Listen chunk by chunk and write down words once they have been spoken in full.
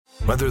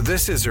Whether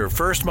this is her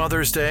first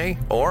Mother's Day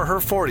or her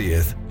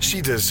 40th, she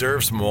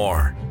deserves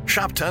more.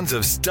 Shop tons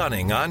of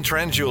stunning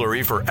on-trend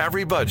jewelry for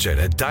every budget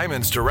at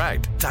Diamonds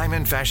Direct.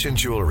 Diamond fashion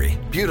jewelry,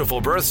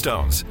 beautiful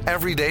birthstones,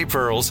 everyday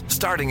pearls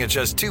starting at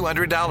just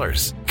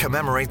 $200.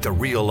 Commemorate the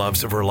real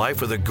loves of her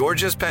life with a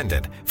gorgeous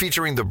pendant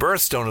featuring the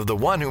birthstone of the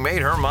one who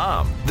made her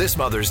mom. This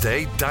Mother's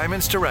Day,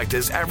 Diamonds Direct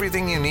is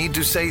everything you need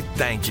to say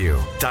thank you.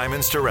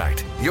 Diamonds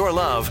Direct. Your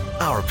love,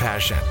 our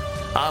passion.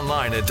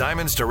 Online at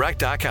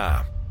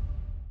diamondsdirect.com.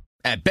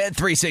 At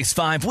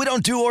Bet365, we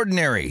don't do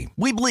ordinary.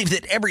 We believe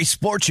that every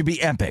sport should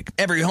be epic.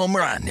 Every home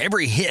run,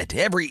 every hit,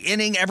 every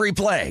inning, every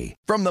play.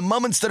 From the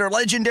moments that are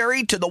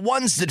legendary to the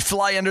ones that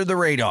fly under the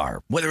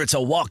radar. Whether it's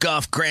a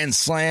walk-off grand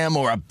slam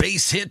or a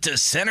base hit to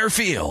center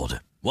field.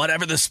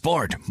 Whatever the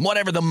sport,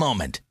 whatever the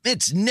moment.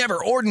 It's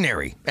never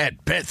ordinary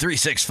at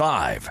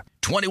Bet365.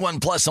 21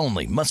 plus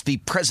only. Must be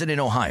present in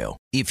Ohio.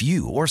 If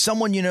you or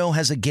someone you know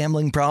has a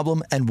gambling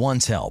problem and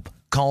wants help,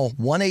 call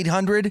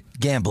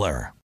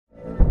 1-800-GAMBLER.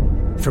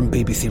 From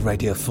BBC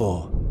Radio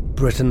 4,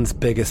 Britain's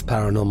biggest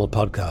paranormal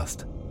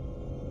podcast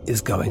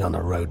is going on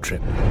a road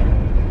trip.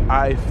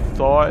 I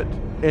thought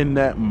in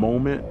that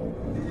moment,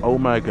 oh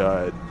my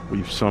God,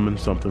 we've summoned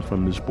something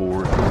from this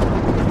board.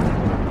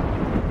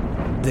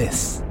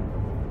 This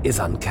is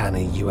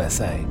Uncanny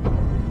USA.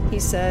 He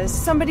says,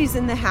 somebody's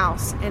in the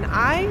house, and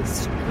I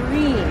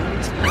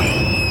screamed.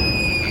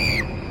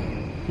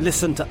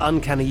 Listen to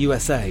Uncanny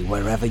USA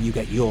wherever you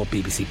get your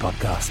BBC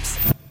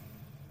podcasts,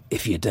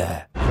 if you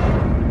dare.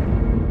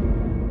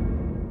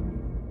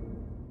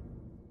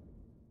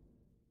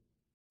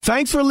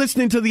 Thanks for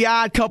listening to the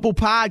Odd Couple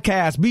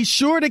podcast. Be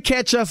sure to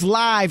catch us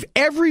live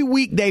every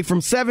weekday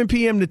from 7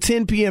 p.m. to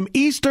 10 p.m.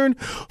 Eastern,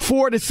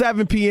 4 to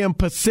 7 p.m.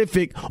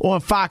 Pacific on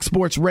Fox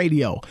Sports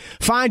Radio.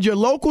 Find your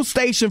local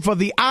station for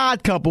the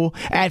Odd Couple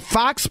at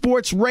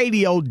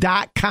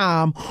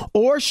foxsportsradio.com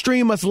or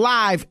stream us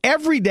live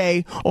every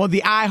day on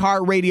the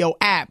iHeartRadio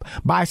app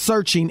by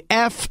searching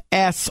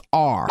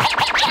FSR. Now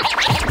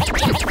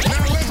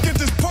let's get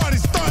this party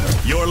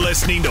started. You're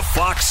listening to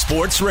Fox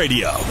Sports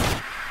Radio.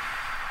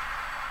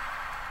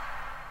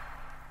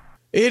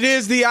 It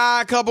is the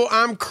Odd Couple.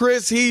 I'm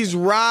Chris. He's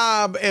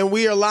Rob, and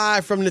we are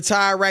live from the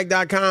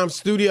TireRack.com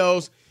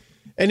studios.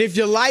 And if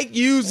you like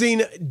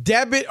using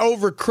debit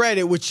over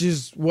credit, which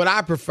is what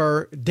I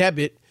prefer,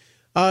 debit,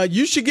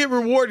 you should get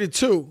rewarded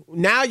too.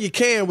 Now you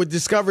can with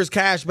Discover's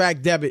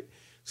Cashback Debit.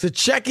 It's a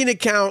checking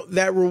account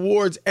that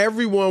rewards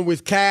everyone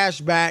with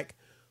cash back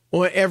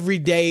on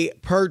everyday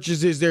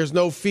purchases. There's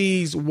no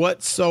fees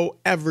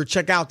whatsoever.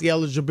 Check out the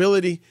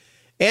eligibility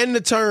and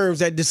the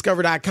terms at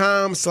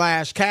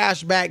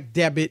discover.com/cashback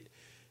debit.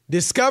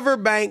 Discover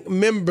Bank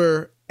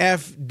member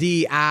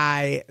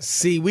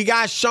FDIC. We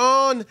got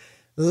Shawne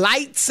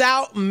Lights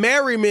Out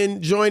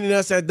Merriman joining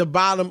us at the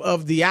bottom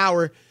of the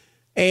hour.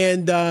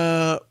 And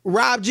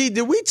Rob G,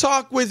 did we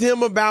talk with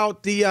him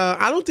about the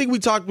I don't think we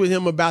talked with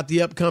him about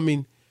the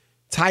upcoming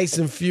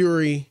Tyson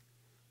Fury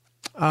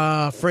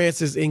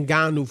Francis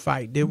Ngannou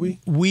fight, did we?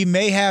 We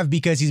may have,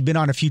 because he's been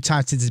on a few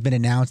times since it's been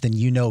announced, and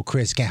you know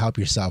Chris can't help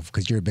yourself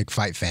because you're a big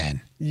fight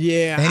fan.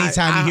 Yeah.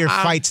 Anytime you hear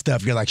fight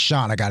stuff, you're like,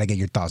 Shawne, I got to get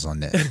your thoughts on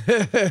this.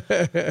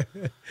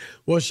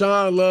 Well,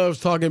 Shawne loves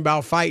talking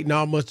about fighting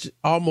almost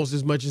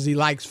as much as he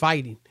likes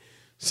fighting.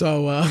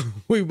 So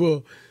we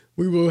will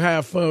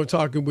have fun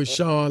talking with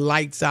Shawne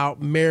Lights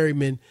Out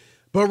Merriman.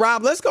 But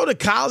Rob, let's go to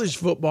college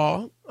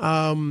football.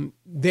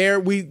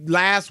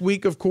 Last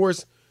week, of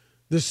course,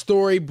 the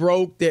story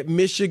broke that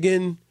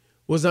Michigan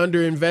was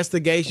under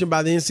investigation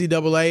by the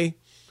NCAA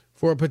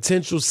for a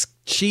potential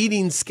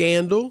cheating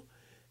scandal,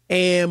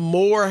 and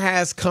more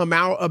has come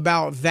out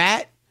about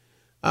that.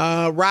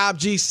 Rob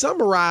G,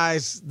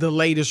 summarize the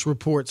latest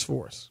reports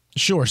for us.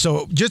 Sure.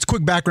 So just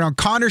quick background.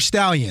 Connor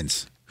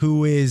Stalions,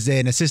 who is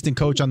an assistant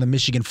coach on the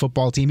Michigan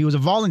football team. He was a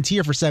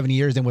volunteer for 7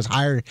 years and was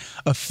hired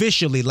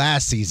officially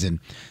last season.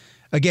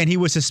 Again, he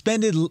was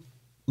suspended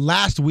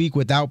last week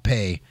without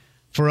pay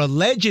for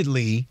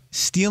allegedly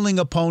stealing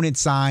opponent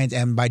signs,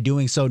 and by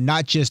doing so,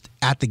 not just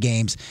at the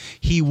games,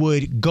 he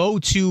would go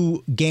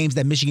to games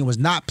that Michigan was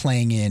not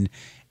playing in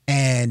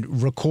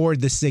and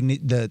record the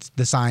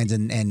signs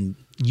and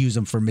use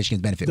them for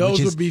Michigan's benefit.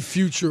 Those would be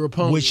future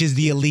opponents. Which is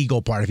the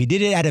illegal part. If he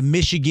did it at a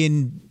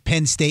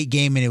Michigan-Penn State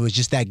game and it was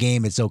just that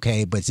game, it's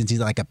okay. But since he's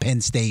like a Penn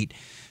State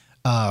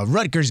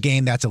Rutgers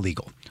game, that's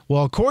illegal.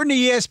 Well, according to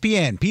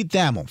ESPN, Pete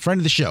Thamel,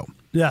 friend of the show.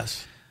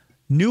 Yes.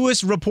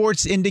 Newest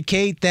reports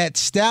indicate that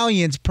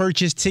Stalions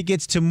purchased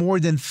tickets to more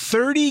than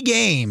 30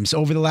 games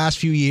over the last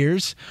few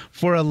years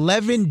for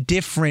 11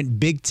 different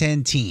Big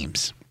Ten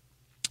teams.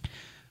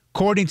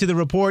 According to the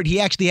report,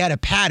 he actually had a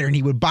pattern.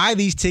 He would buy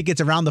these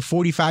tickets around the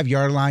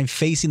 45-yard line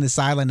facing the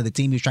sideline of the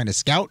team he was trying to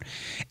scout,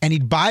 and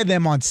he'd buy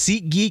them on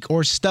SeatGeek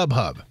or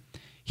StubHub.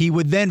 He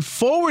would then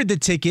forward the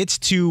tickets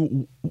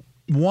to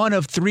one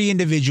of three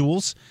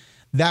individuals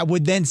that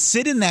would then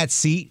sit in that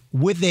seat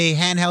with a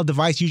handheld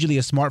device, usually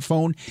a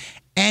smartphone,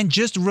 and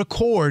just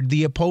record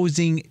the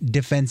opposing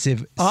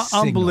defensive signals.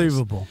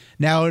 Unbelievable.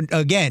 Now,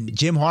 again,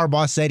 Jim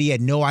Harbaugh said he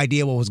had no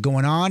idea what was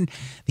going on.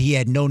 He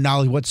had no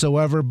knowledge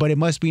whatsoever, but it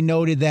must be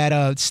noted that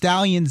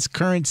Stallion's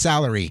current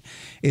salary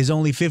is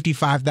only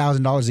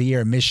 $55,000 a year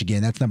in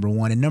Michigan. That's number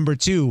one. And number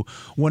two,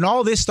 when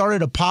all this started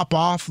to pop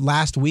off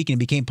last week and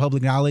became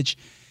public knowledge,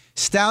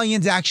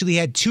 Stallions actually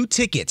had 2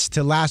 tickets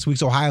to last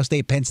week's Ohio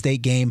State-Penn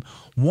State game,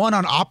 one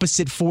on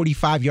opposite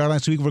 45-yard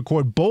lines, so we could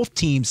record both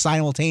teams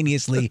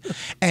simultaneously.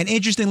 And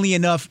interestingly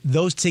enough,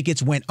 those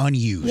tickets went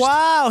unused.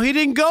 Wow, he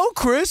didn't go,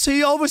 Chris.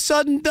 He all of a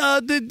sudden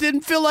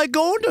didn't feel like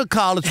going to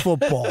college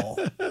football.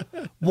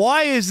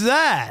 Why is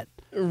that?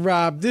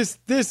 Rob, this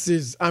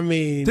is, I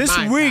mean,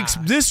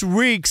 this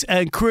reeks,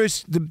 and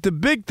Chris, the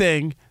big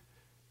thing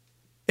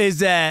is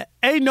that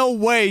ain't no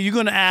way you're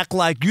going to act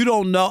like you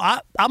don't know.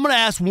 I'm going to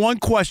ask one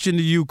question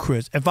to you,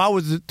 Chris, if I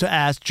was to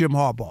ask Jim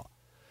Harbaugh.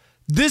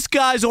 This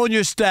guy's on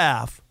your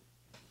staff,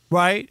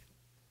 right?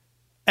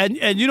 And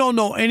you don't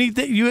know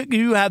anything.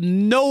 You have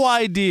no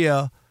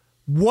idea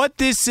what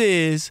this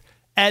is,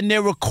 and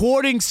they're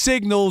recording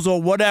signals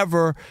or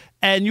whatever,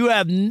 and you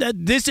have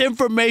this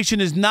information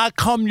has not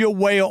come your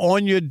way or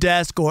on your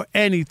desk or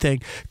anything.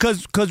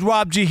 Because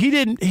Rob G, he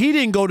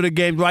didn't go to the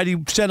game, right? He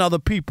sent other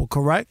people,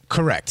 correct?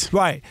 Correct.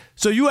 Right.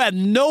 So you had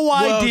no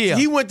idea.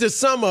 He went to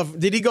some of.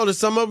 Did he go to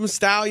some of them,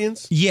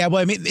 Stallions? Yeah,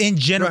 well, I mean, in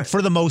general,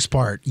 for the most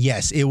part,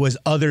 yes, it was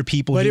other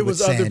people. But he it was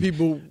would other send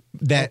people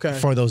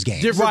for those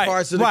games, different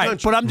parts of the country.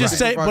 But I'm just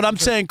saying. But I'm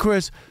saying,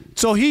 Chris.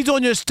 So he's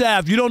on your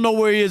staff. You don't know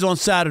where he is on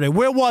Saturday.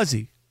 Where was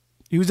he?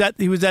 He was at.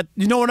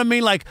 You know what I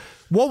mean? Like,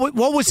 what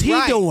was he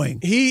doing?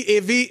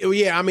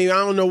 I mean, I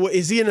don't know.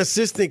 Is he an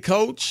assistant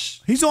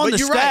coach? He's on the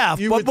staff.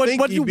 Right. But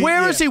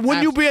where is he?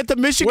 Wouldn't you be at the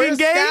Michigan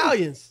game?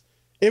 Stallions?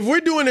 If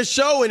we're doing a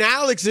show and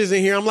Alex isn't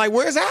here, I'm like,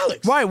 where's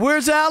Alex? Right.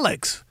 Where's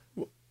Alex?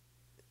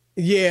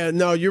 Yeah.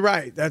 No, you're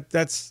right.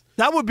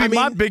 That would be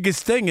my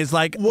biggest thing. Is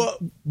like,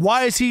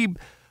 why is he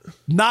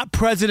not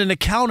present and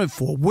accounted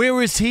for?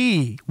 Where is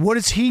he? What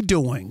is he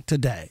doing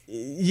today?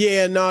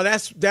 Yeah, no,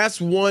 that's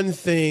one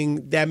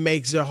thing that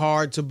makes it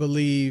hard to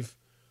believe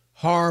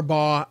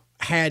Harbaugh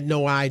had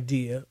no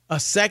idea. A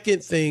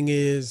second thing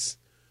is,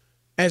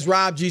 as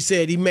Rob G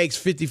said, he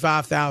makes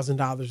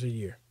 $55,000 a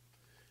year.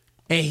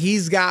 And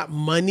he's got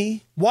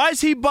money. Why is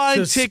he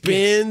buying to tickets?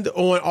 Spend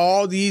on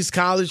all these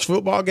college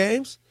football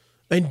games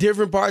in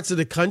different parts of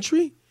the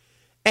country?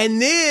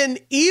 And then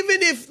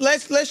even if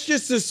let's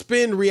just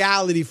suspend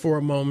reality for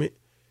a moment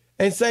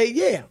and say,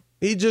 yeah,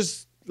 he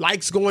just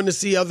likes going to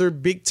see other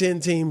Big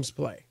Ten teams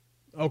play.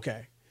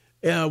 Okay.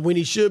 When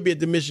he should be at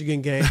the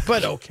Michigan game,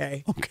 but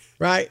okay. Okay.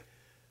 Right?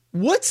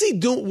 What's he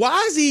doing?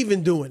 Why is he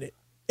even doing it?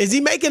 Is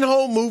he making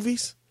home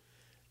movies?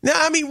 Now,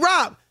 I mean,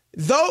 Rob,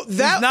 he's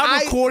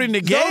not recording the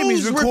game,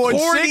 he's recording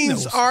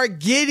recordings signals. Are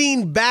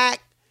getting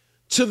back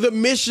to the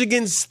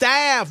Michigan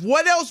staff.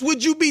 What else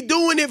would you be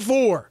doing it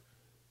for?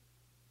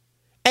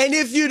 And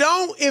if you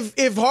don't,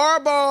 if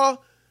Harbaugh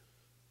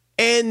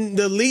and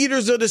the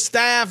leaders of the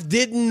staff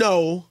didn't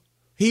know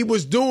he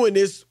was doing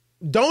this,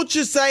 don't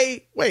you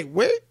say, wait,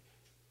 where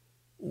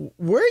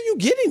are you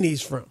getting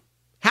these from?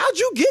 How'd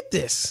you get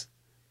this?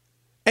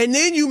 And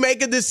then you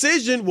make a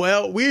decision,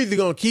 well, we're either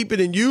going to keep it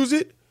and use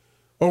it,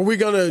 or we're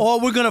going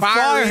to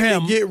fire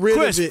him and get rid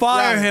Chris, of it.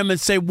 fire him and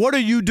say, what are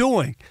you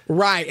doing?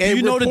 Right. And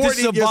you know that this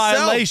is a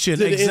violation.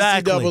 To the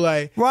exactly.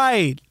 NCAA.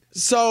 Right.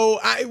 So,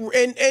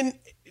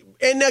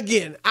 And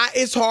again,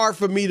 it's hard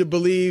for me to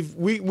believe.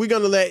 We're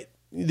going to let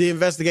the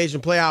investigation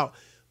play out.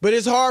 But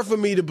it's hard for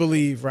me to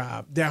believe,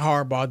 Rob, that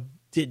Harbaugh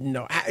didn't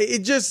know.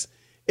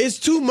 It's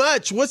too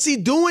much. What's he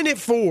doing it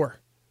for?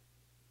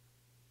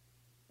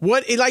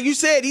 Like you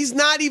said, he's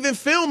not even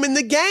filming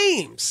the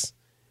games.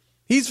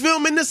 He's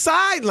filming the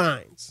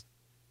sidelines.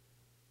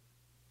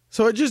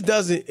 So it just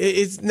doesn't.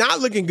 It's not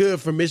looking good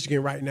for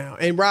Michigan right now.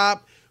 And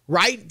Rob,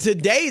 right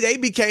today, they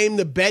became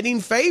the betting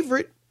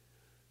favorite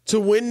to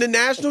win the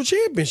national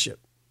championship.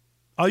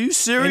 Are you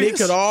serious? And it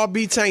could all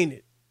be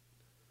tainted.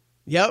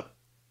 Yep.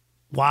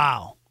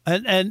 Wow.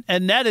 And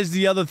that is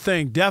the other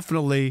thing,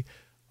 definitely,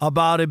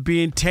 about it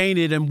being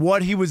tainted and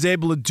what he was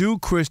able to do,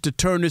 Chris, to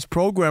turn this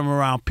program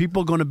around.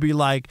 People are going to be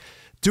like,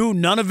 dude,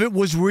 none of it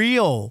was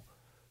real.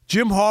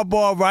 Jim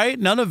Harbaugh, right?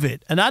 None of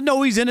it. And I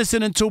know he's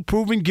innocent until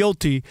proven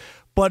guilty,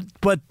 but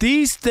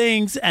these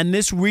things and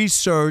this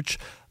research,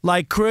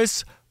 like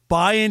Chris,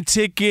 buying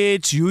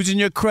tickets, using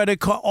your credit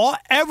card,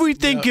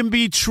 everything can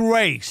be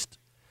traced.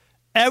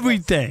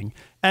 Everything.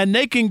 And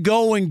they can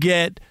go and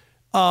get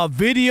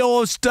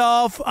video of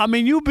stuff. I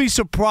mean, you'd be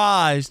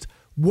surprised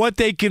what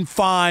they can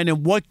find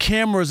and what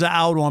cameras are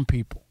out on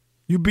people.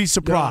 You'd be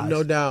surprised.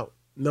 No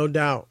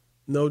doubt.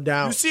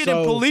 You see it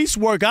in police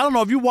work. I don't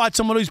know if you watch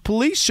some of these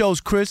police shows,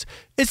 Chris.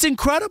 It's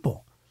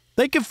incredible.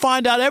 They can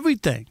find out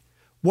everything.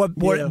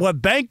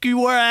 What bank you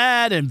were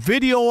at and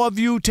video of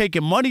you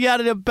taking money out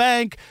of the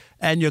bank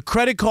and your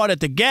credit card at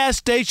the gas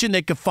station.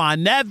 They can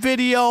find that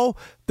video.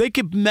 They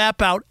can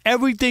map out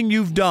everything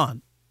you've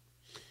done.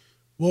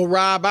 Well,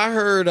 Rob, I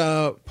heard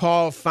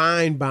Paul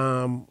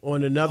Feinbaum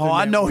on another.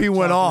 I know he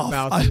went off.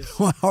 About this.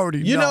 I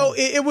already know.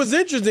 It was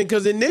interesting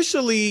because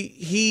initially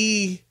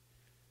he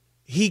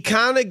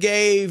kind of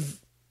gave.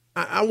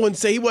 I wouldn't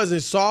say he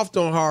wasn't soft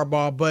on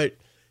Harbaugh, but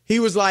he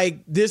was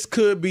like, "This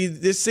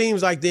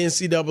seems like the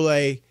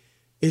NCAA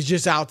is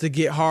just out to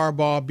get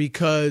Harbaugh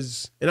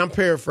because," and I'm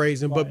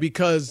paraphrasing, but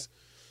because,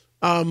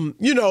 he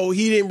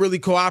didn't really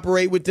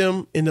cooperate with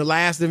them in the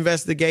last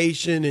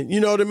investigation, and you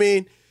know what I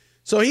mean.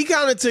 So he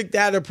kind of took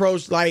that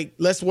approach, like,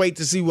 let's wait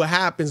to see what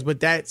happens,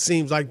 but that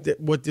seems like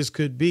what this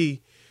could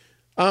be.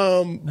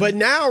 But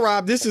now,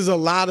 Rob, this is a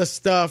lot of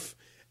stuff.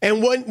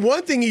 And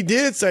one thing he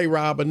did say,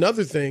 Rob,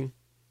 another thing,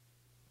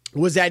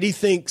 was that he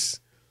thinks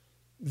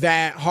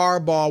that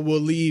Harbaugh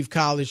will leave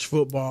college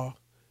football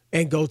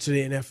and go to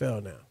the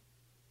NFL now.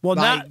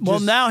 Well,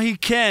 now he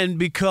can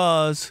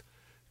because,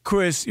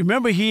 Chris, you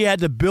remember he had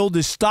to build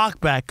his stock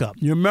back up.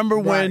 You remember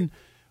when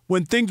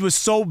things were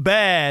so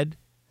bad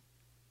 –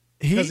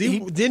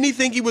 didn't he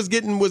think he was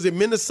getting, was it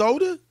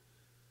Minnesota?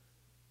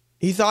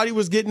 He thought he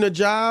was getting a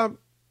job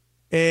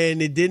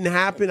and it didn't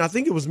happen. I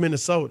think it was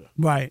Minnesota.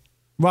 Right.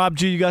 Rob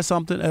G, you got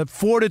something?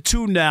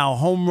 4-2 now,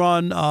 home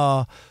run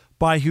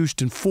by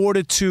Houston.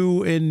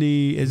 4-2 in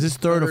the, is this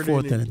third or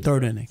fourth inning?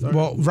 Third inning.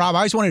 Well, Rob,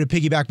 I just wanted to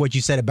piggyback what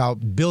you said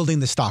about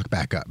building the stock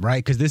back up,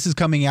 right? Because this is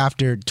coming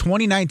after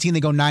 2019, they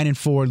go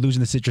 9-4,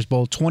 losing the Citrus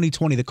Bowl.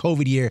 2020, the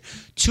COVID year,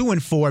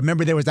 2-4.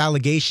 Remember, there was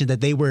allegation that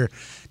they were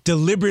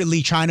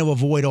deliberately trying to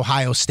avoid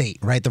Ohio State,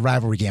 right? The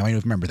rivalry game. I don't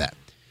even remember that.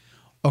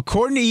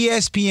 According to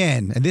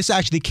ESPN, and this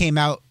actually came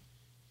out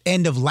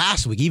end of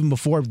last week, even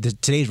before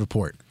today's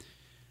report,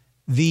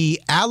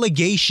 the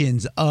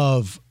allegations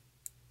of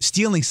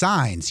stealing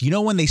signs, you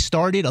know when they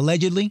started,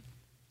 allegedly?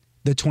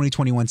 The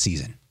 2021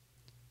 season.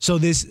 So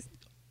this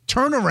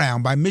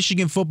turnaround by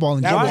Michigan football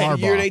and Jim Harbaugh. That was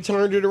the year they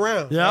turned it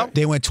around. Yeah, right?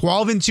 They went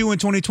 12-2 in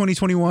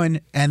 2020-21,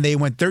 and they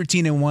went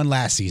 13-1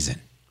 last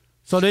season.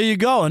 So there you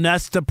go. And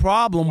that's the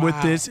problem with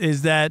this,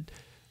 is that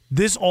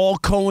this all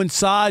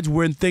coincides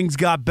when things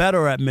got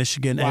better at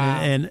Michigan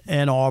and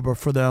Ann Arbor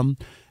for them.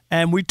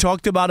 And we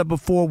talked about it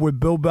before with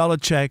Bill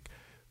Belichick,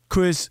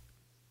 Chris,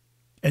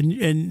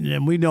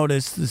 and we know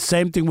this, the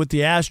same thing with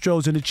the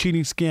Astros and the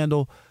cheating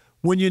scandal.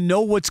 When you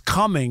know what's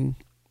coming,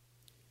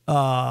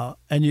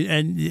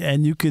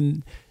 and you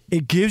can,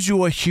 it gives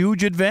you a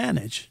huge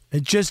advantage.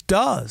 It just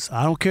does.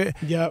 I don't care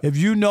if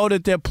you know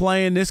that they're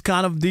playing this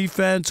kind of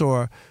defense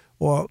or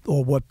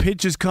what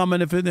pitch is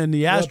coming, if it in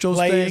the Astros what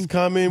play thing is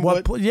coming,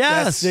 what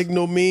that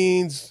signal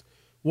means,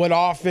 what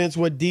offense,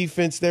 what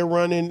defense they're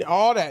running,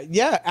 all that.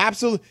 Yeah,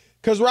 absolutely.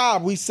 Because,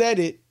 Rob, we said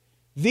it.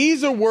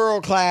 These are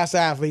world-class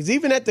athletes.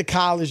 Even at the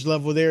college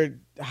level, they're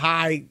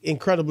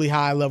incredibly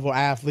high-level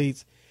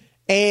athletes.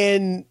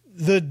 And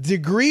the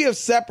degree of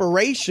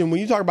separation, when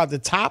you talk about the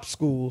top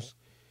schools,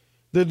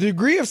 the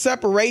degree of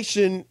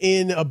separation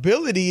in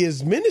ability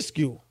is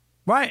minuscule.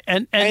 Right.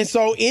 And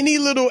so any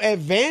little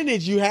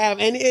advantage you have,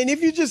 and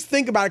if you just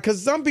think about it,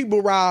 because some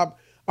people, Rob,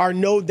 are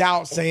no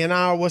doubt saying,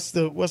 what's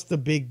the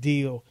big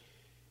deal?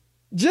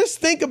 Just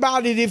think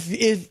about it if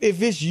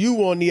it's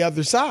you on the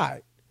other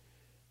side.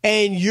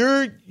 And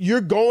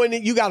you're going,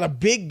 you got a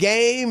big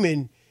game,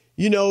 and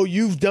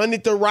you've done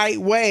it the right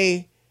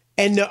way,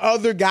 and the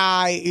other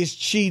guy is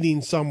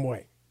cheating some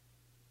way.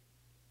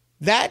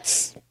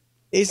 It's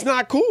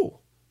not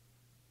cool.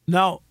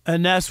 No,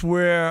 and that's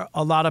where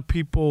a lot of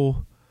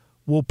people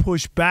will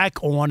push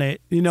back on it,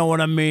 you know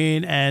what I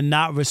mean, and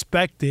not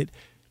respect it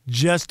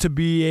just to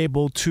be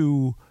able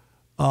to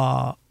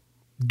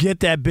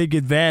get that big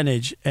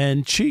advantage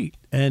and cheat.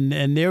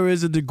 And there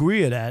is a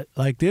degree of that.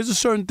 Like, there's a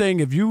certain thing,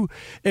 if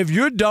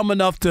you're dumb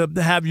enough to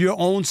have your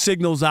own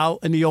signals out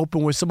in the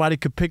open where somebody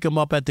could pick them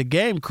up at the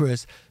game,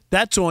 Chris,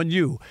 that's on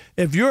you.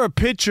 If you're a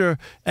pitcher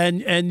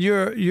and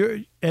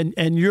you're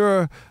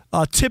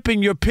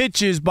tipping your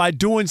pitches by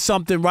doing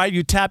something right,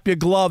 you tap your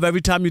glove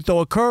every time you throw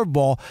a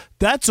curveball,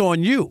 that's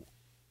on you.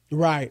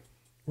 Right.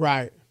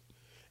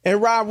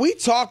 And Rob, we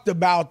talked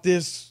about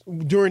this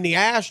during the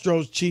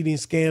Astros cheating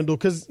scandal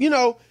because,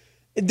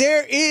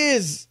 there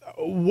is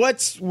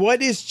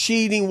what is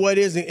cheating, what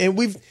isn't. And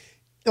we've,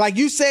 like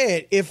you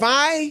said, if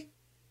my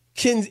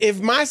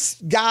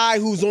guy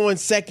who's on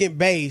second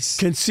base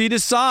can see the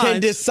signs, can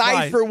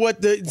decipher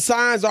what the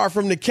signs are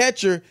from the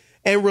catcher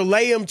and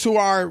relay them to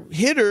our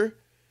hitter,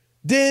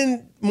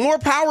 then more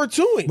power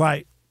to him.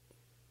 Right.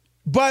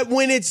 But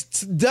when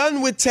it's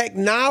done with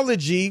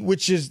technology,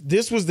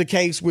 this was the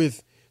case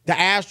with the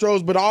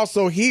Astros, but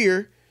also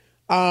here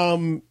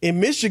in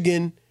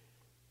Michigan,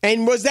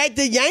 and was that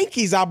the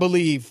Yankees, I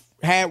believe,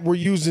 were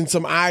using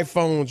some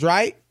iPhones,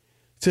 right,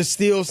 to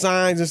steal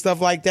signs and stuff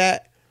like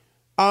that.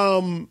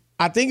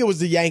 I think it was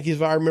the Yankees,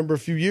 if I remember, a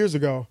few years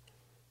ago.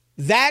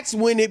 That's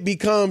when it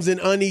becomes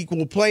an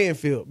unequal playing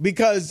field,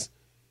 because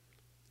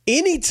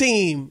any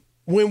team,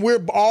 when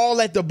we're all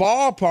at the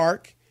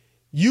ballpark,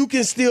 you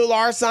can steal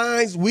our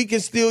signs, we can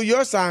steal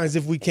your signs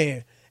if we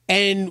can.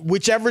 And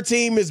whichever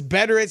team is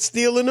better at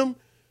stealing them,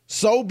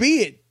 so be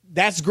it.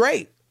 That's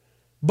great.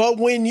 But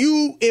when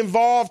you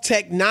involve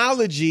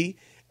technology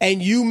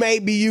and you may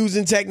be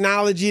using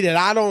technology that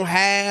I don't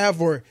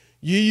have, or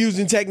you're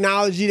using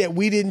technology that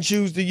we didn't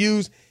choose to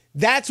use,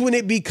 that's when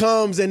it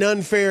becomes an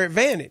unfair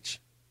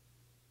advantage.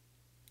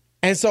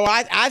 And so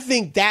I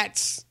think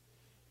that's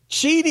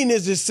cheating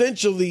is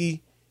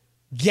essentially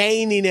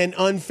gaining an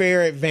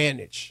unfair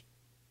advantage.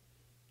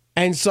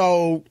 And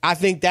so I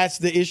think that's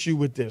the issue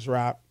with this,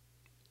 Rob.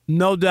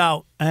 No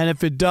doubt. And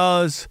if it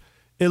does,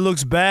 it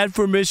looks bad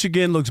for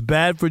Michigan, looks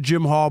bad for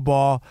Jim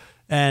Harbaugh,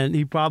 and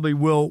he probably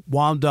will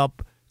wound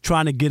up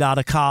trying to get out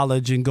of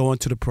college and go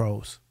into the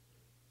pros.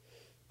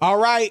 All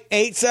right,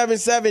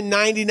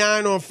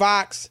 877-99 on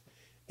Fox,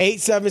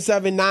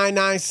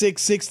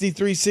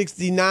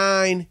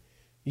 877-996-6369.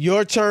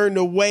 Your turn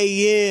to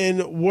weigh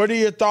in. What are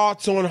your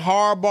thoughts on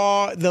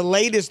Harbaugh, the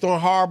latest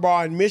on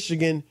Harbaugh in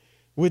Michigan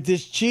with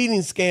this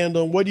cheating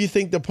scandal? What do you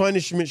think the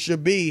punishment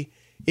should be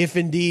if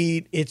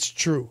indeed it's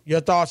true?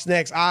 Your thoughts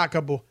next.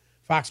 Couple,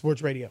 Fox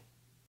Sports Radio.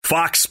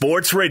 Fox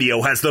Sports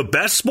Radio has the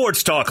best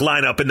sports talk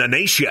lineup in the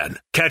nation.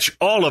 Catch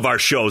all of our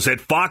shows at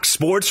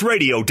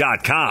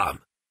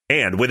foxsportsradio.com.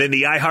 And within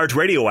the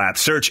iHeartRadio app,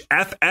 search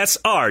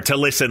FSR to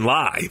listen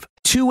live.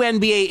 Two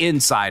NBA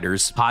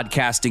insiders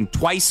podcasting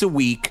twice a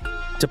week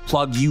to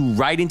plug you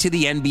right into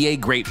the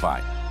NBA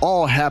grapevine.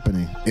 All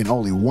happening in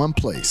only one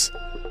place.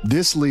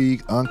 This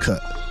League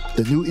Uncut,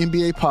 the new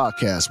NBA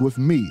podcast with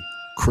me,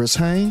 Chris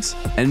Haynes,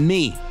 and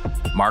me,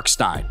 Mark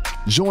Stein.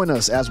 Join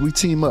us as we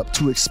team up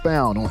to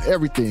expound on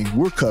everything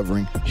we're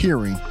covering,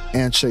 hearing,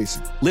 and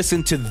chasing.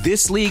 Listen to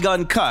This League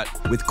Uncut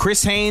with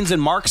Chris Haynes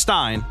and Mark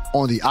Stein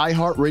on the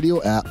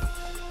iHeartRadio app,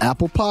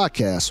 Apple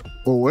Podcasts,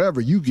 or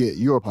wherever you get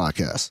your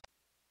podcasts.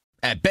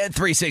 At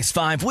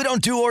Bet365, we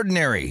don't do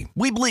ordinary.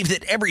 We believe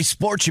that every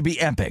sport should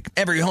be epic.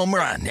 Every home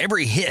run,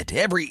 every hit,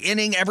 every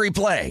inning, every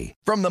play.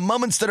 From the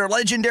moments that are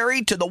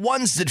legendary to the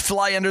ones that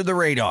fly under the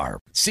radar.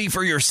 See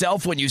for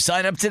yourself when you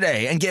sign up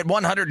today and get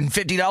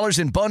 $150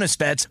 in bonus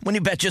bets when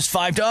you bet just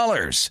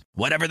 $5.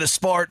 Whatever the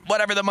sport,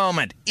 whatever the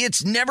moment,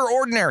 it's never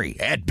ordinary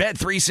at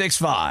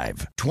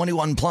Bet365.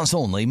 21 plus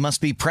only.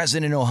 Must be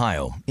present in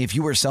Ohio. If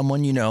you or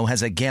someone you know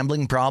has a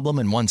gambling problem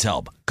and wants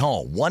help,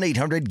 call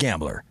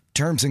 1-800-GAMBLER.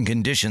 Terms and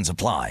conditions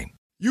apply.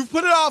 You've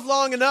put it off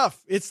long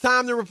enough. It's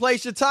time to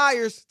replace your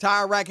tires.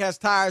 Tire Rack has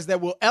tires that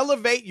will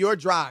elevate your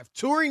drive.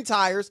 Touring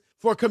tires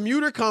for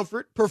commuter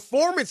comfort,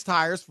 performance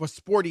tires for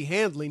sporty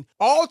handling,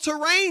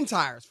 all-terrain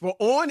tires for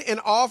on- and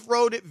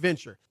off-road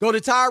adventure. Go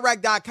to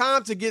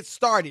TireRack.com to get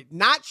started.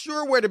 Not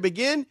sure where to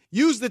begin?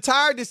 Use the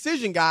Tire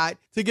Decision Guide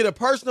to get a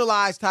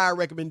personalized tire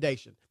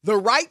recommendation. The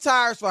right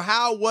tires for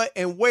how, what,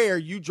 and where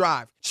you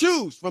drive.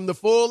 Choose from the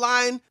full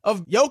line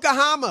of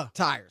Yokohama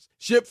tires.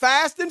 Ship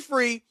fast and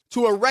free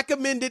to a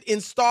recommended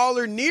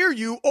installer near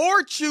you,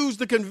 or choose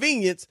the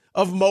convenience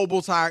of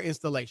mobile tire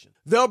installation.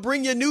 They'll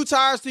bring your new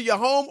tires to your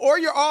home or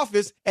your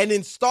office and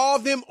install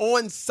them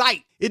on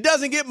site. It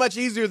doesn't get much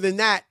easier than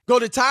that. Go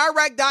to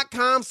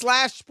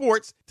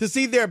TireRack.com/sports to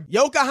see their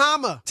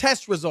Yokohama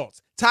test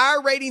results,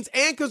 tire ratings,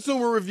 and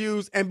consumer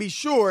reviews, and be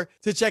sure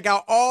to check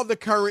out all the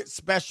current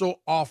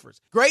special offers.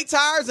 Great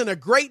tires and a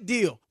great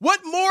deal.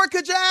 What more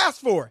could you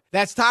ask for?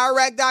 That's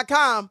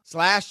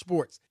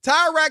TireRack.com/sports.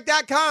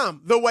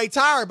 TireRack.com, the way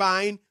tire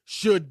buying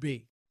should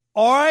be.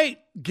 All right,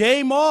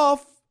 game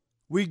off.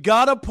 We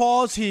got to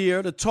pause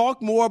here to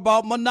talk more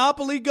about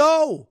Monopoly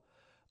Go.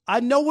 I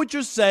know what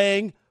you're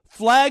saying.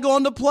 Flag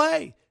on the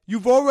play.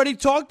 You've already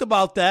talked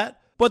about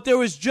that, but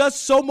there is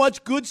just so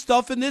much good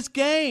stuff in this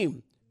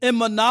game. In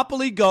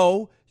Monopoly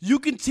Go, you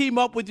can team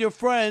up with your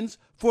friends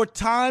for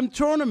timed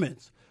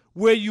tournaments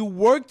where you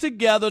work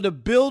together to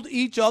build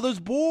each other's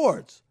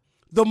boards.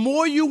 The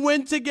more you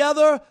win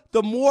together,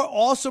 the more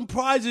awesome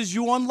prizes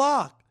you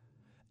unlock.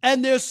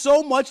 And there's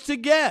so much to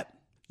get.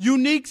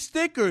 Unique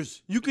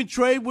stickers you can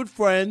trade with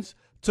friends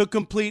to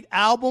complete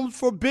albums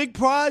for big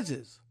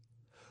prizes.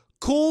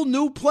 Cool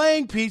new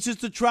playing pieces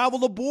to travel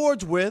the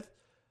boards with.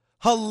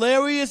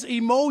 Hilarious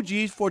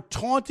emojis for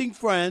taunting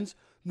friends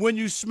when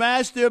you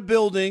smash their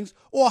buildings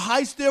or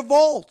heist their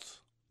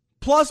vaults.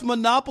 Plus,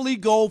 Monopoly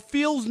Go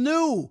feels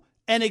new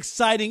and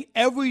exciting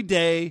every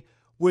day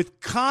with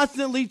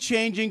constantly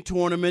changing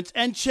tournaments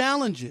and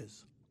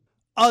challenges.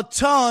 A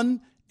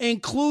ton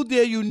include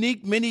their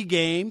unique mini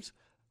games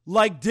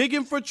like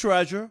digging for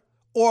treasure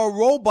or a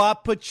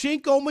robot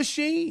pachinko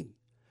machine.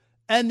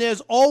 And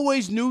there's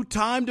always new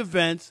timed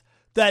events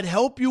that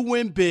help you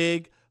win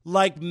big,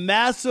 like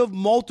massive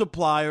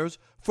multipliers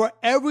for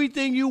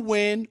everything you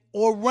win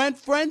or rent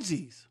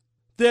frenzies.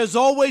 There's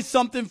always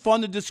something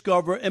fun to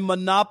discover in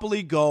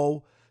Monopoly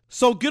Go,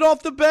 so get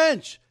off the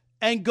bench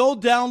and go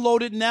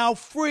download it now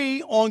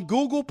free on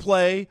Google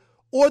Play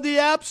or the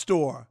App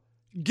Store.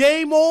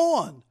 Game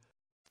on!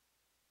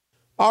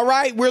 All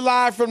right, we're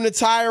live from the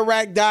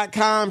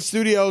TireRack.com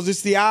studios.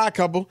 It's the Odd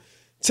Couple.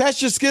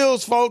 Test your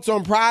skills, folks,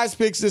 on Prize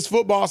Picks this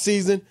football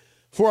season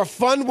for a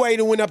fun way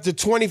to win up to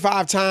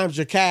 25 times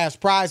your cash.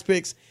 Prize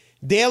Picks,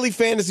 daily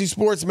fantasy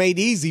sports made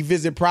easy.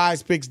 Visit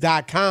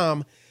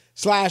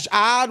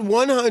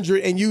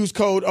prizepicks.com/odd100 and use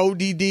code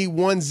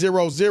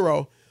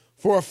ODD100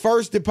 for a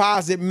first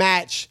deposit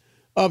match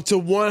up to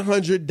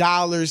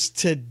 $100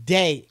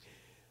 today.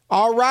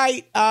 All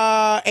right,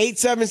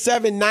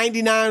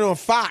 877-99 on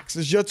Fox.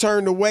 It's your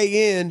turn to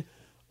weigh in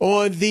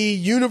on the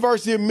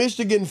University of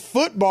Michigan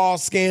football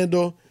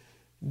scandal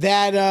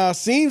that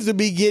seems to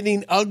be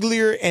getting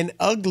uglier and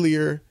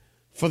uglier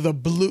for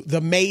the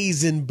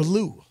maize and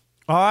blue.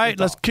 All right,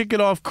 let's kick it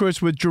off,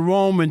 Chris, with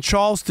Jerome in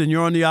Charleston.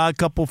 You're on the Odd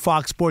Couple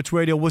Fox Sports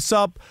Radio. What's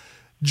up,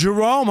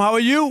 Jerome? How are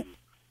you?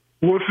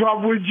 What's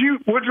up with you?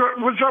 What's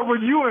up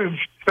with you?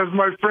 As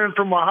my friend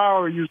from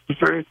Ohio used to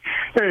say,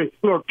 hey,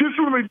 look,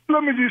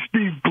 let me just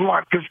be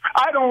blunt, because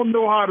I don't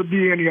know how to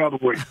be any other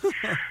way.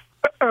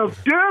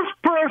 If this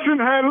person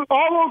had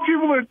all those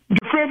people that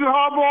defended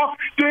Harbaugh,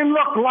 they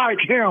look like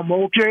him,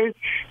 okay?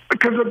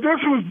 Because if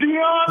this was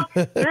Deion,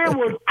 they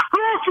would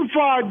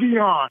crucify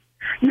Deion.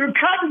 You're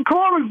cutting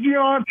corners,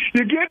 Deion.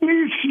 You get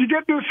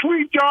this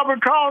sweet job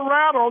in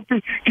Colorado,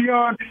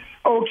 Deion.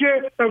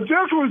 Okay, if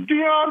this was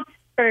Deion,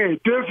 hey,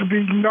 this would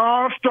be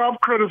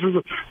nonstop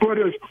criticism. But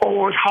it's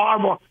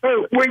Harbaugh. Hey,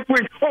 wait.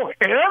 Oh,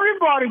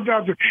 everybody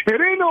does it. It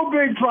ain't no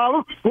big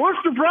problem.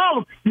 What's the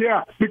problem?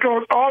 Yeah,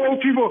 because all those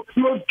people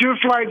look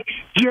just like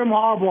Jim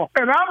Harbaugh.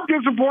 And I'm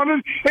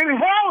disappointed in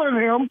hell in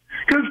him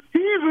because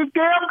he's a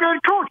damn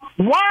good coach.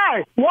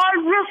 Why? Why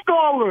risk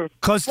all this?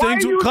 Because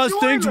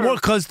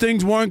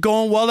things weren't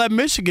going well at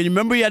Michigan. You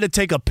remember he had to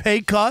take a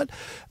pay cut?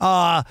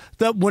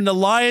 That when the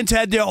Lions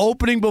had their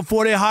opening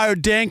before they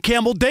hired Dan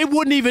Campbell, they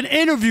wouldn't even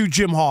interview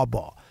Jim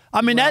Harbaugh.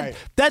 I mean, right.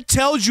 that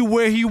tells you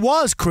where he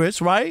was, Chris,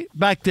 right?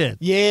 Back then.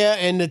 Yeah,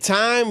 and if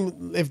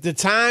the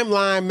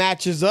timeline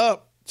matches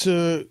up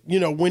to,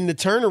 when the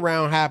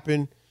turnaround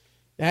happened,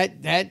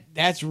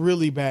 that's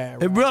really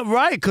bad.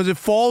 Right, because it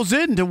falls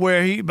into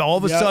where he all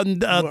of a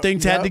sudden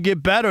things had to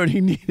get better and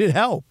he needed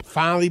help.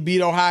 Finally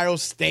beat Ohio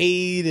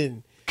State.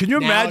 And can you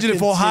imagine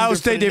if Ohio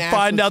State, they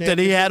find out that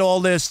he had all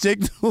their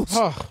signals?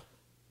 Oh,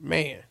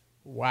 man.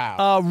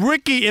 Wow.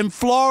 Ricky in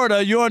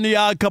Florida, you're on the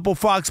Odd Couple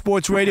Fox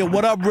Sports Radio.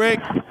 What up, Rick?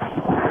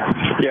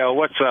 Yo,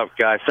 what's up,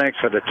 guys? Thanks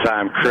for the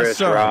time, Chris,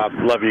 yes, Rob.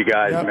 Love you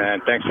guys,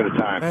 man. Thanks for the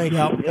time. Thank you.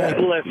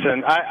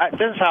 Listen,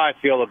 this is how I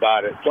feel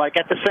about it. Like,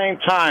 at the same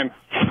time,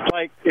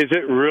 is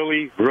it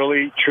really,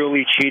 really,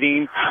 truly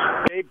cheating?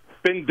 They've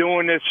been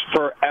doing this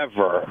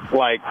forever,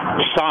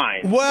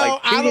 signed.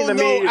 Well, I don't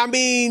know. I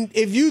mean,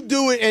 if you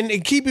do it, and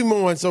keep him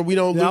on so we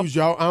don't lose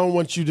y'all. I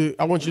want you to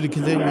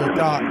continue your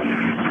thought.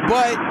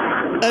 But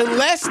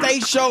unless they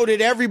show that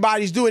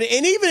everybody's doing it,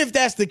 and even if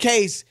that's the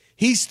case,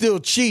 he's still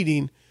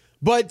cheating.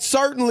 But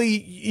certainly,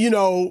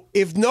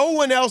 if no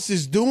one else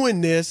is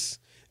doing this,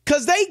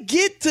 because they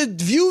get to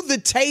view the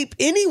tape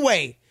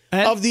anyway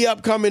of the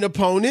upcoming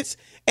opponents,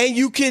 and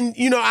you can,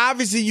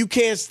 obviously you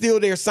can't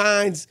steal their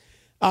signs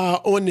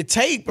on the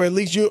tape, or at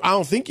least I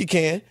don't think you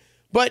can.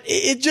 But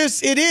it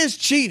is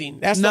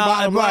cheating. That's the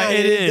bottom line.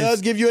 It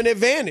does give you an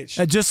advantage.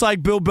 And just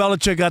like Bill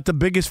Belichick got the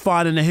biggest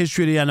fine in the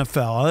history of the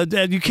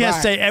NFL. You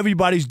can't say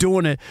everybody's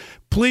doing it.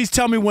 Please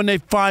tell me when they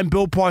find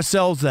Bill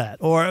Parcells that,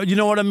 or you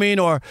know what I mean,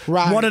 or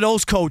one of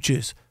those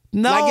coaches.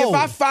 No.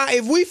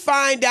 If we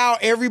find out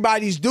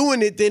everybody's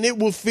doing it, then it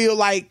will feel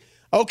like,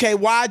 okay,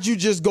 why'd you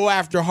just go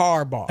after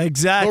Harbaugh?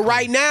 Exactly. But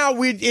right now,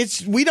 we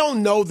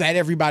don't know that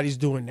everybody's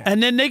doing that.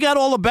 And then they got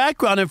all the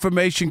background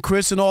information,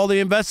 Chris, and all the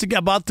investigation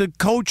about the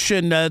coach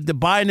and the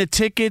buying the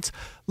tickets.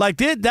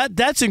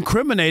 That's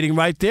incriminating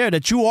right there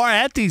that you are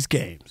at these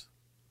games.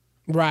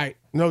 Right,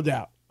 no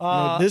doubt.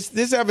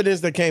 This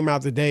evidence that came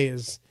out today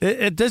is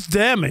that's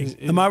damning.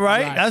 Am I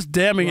right? That's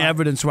damning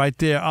evidence right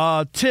there.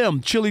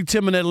 Chili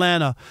Tim in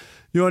Atlanta.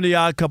 You're on the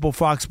Odd Couple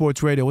Fox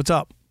Sports Radio. What's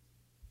up?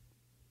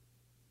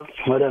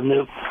 What up,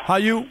 Nuke?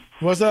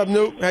 What's up,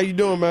 Nuke? How you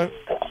doing, man?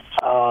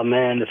 Oh,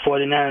 man, the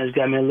 49ers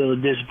got me a little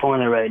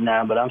disappointed right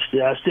now, but I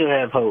still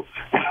have hope.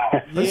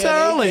 It's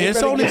early.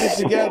 It's only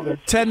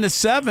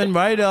 10-7,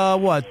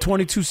 right?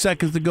 22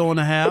 seconds to go in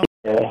the half.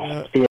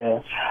 Yeah.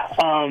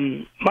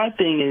 My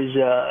thing is,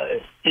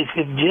 if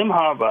Jim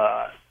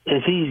Harbaugh,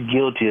 if he's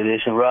guilty of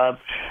this, and Rob,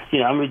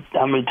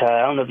 I'm retired.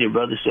 I don't know if your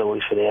brother still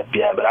works for the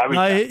FBI, but I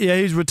retired. Yeah,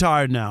 he's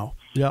retired now.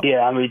 Yep.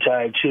 Yeah, I'm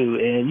retired too,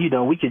 and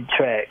we could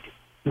track.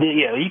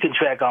 Yeah, you can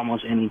track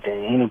almost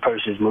anything, any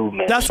person's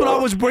movement. That's what I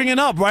was bringing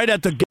up, right?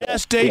 At the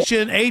gas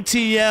station,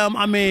 ATM.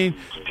 I mean,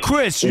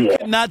 Chris,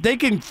 they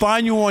can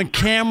find you on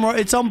camera.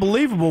 It's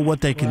unbelievable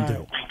what they can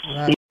do.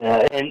 Right.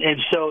 Yeah,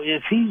 and so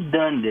if he's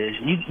done this,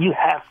 you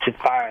have to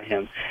fire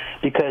him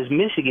because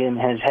Michigan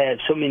has had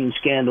so many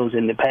scandals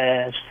in the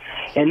past.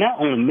 And not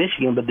only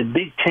Michigan, but the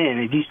Big Ten.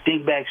 If you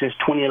think back since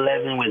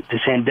 2011 with the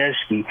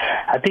Sandusky,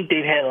 I think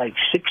they've had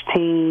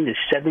 16 to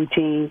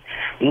 17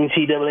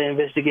 NCAA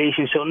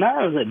investigations. So not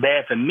only is it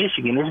bad for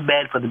Michigan, it's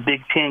bad for the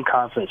Big Ten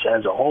conference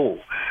as a whole.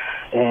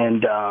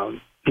 And,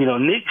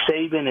 Nick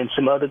Saban and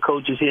some other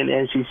coaches here in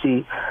the SEC,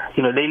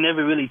 they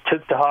never really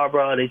took to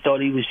Harbaugh. They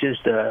thought he was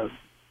just a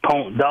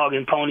dog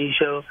and pony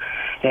show.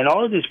 And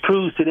all of this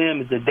proves to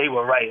them is that they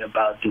were right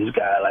about this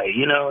guy.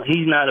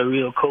 He's not a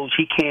real coach.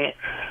 He can't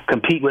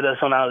compete with us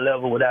on our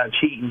level without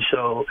cheating.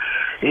 So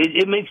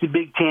it makes the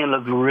Big Ten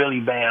look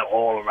really bad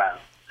all around.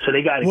 So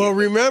they got to. Well,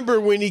 remember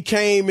when he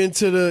came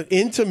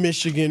into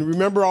Michigan?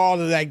 Remember all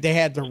of they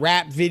had the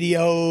rap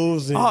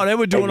videos. And they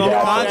were doing all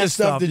kinds of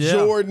stuff. The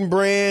Jordan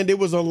brand. It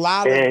was a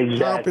lot of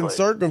pomp and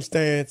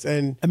circumstance.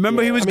 And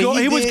remember, he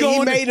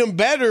made them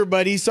better,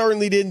 but he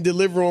certainly didn't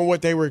deliver on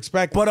what they were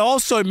expecting. But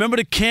also, remember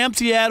the camps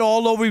he had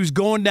all over. He was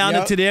going down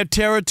into their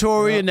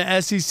territory and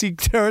the SEC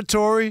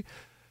territory.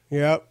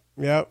 Yep,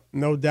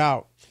 no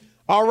doubt.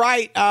 All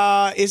right,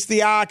 it's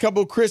the Odd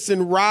Couple, Chris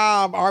and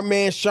Rob. Our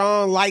man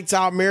Shawne, Lights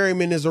Out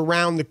Merriman, is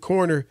around the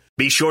corner.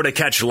 Be sure to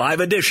catch live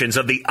editions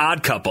of The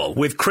Odd Couple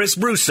with Chris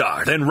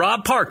Broussard and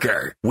Rob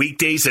Parker.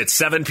 Weekdays at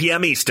 7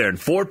 p.m. Eastern,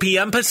 4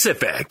 p.m.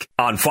 Pacific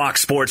on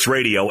Fox Sports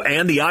Radio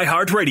and the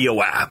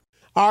iHeartRadio app.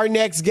 Our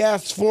next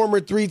guest, former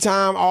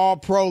 3-time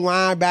All-Pro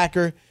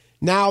linebacker,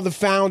 now the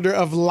founder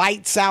of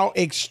Lights Out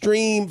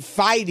Extreme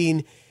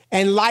Fighting.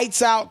 And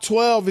Lights Out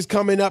 12 is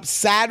coming up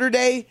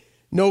Saturday,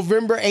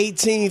 November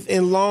 18th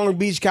in Long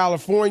Beach,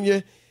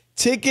 California.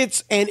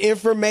 Tickets and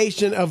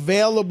information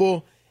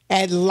available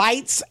at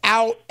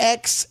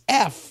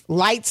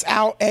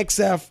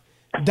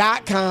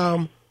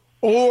lightsoutxf.com,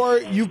 or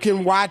you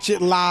can watch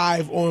it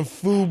live on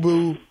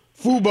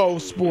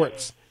Fubo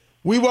Sports.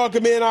 We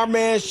welcome in our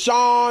man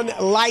Shawne,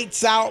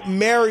 Lights Out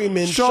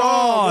Merriman.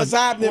 Shawne, what's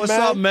happening, what's man?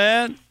 What's up,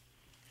 man?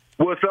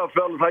 What's up,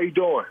 fellas? How you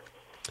doing?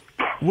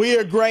 We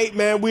are great,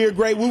 man. We are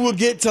great. We will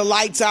get to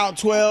Lights Out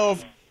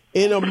 12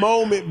 in a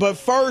moment, but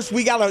first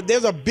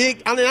there's a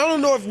big, I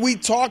don't know if we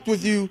talked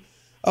with you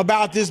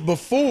about this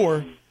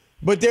before,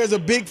 but there's a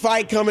big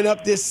fight coming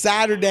up this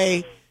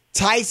Saturday.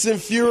 Tyson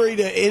Fury,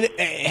 the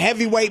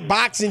heavyweight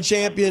boxing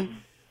champion,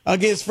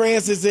 against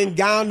Francis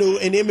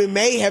Ngannou, an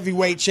MMA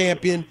heavyweight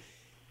champion.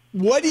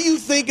 What do you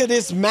think of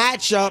this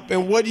matchup,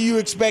 and what do you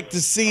expect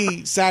to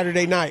see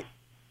Saturday night?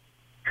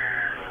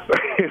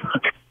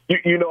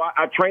 You know,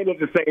 I train at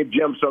the same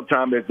gym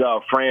sometimes as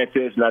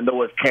Francis, and I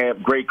know his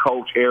camp. Great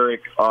coach,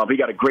 Eric. He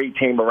got a great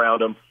team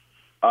around him.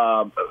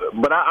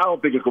 But I don't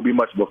think it's going to be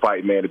much of a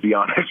fight, man, to be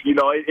honest. You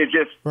know, it's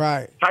just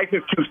right.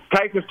 Tyson's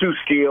too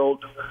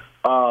skilled.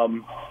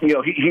 You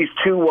know, he's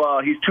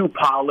too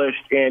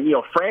polished. And, you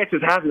know,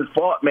 Francis hasn't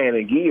fought, man,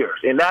 in years.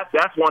 And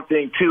that's one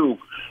thing, too.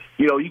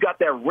 You know, you got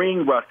that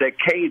ring rust, that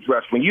cage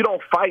rust. When you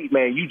don't fight,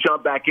 man, you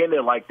jump back in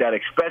there like that,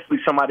 especially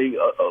somebody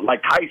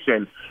like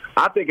Tyson.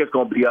 I think it's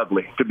going to be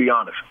ugly, to be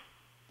honest.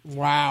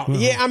 Wow.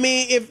 Yeah, I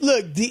mean,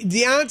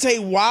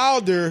 Deontay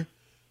Wilder,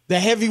 the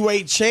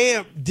heavyweight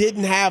champ,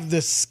 didn't have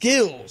the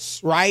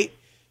skills, right,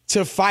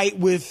 to fight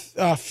with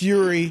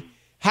Fury.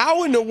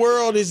 How in the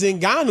world is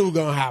Ngannou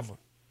going to have him?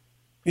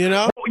 You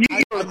know?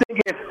 Well, the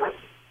thing is,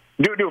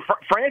 dude,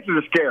 Francis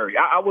is scary.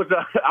 I was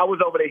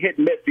over there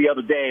hitting mitts the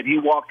other day, and he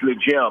walked to the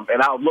gym,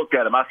 and I looked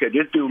at him. I said,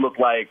 this dude looked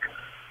like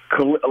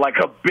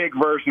a big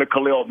version of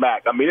Khalil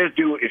Mack. I mean, this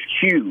dude is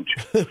huge.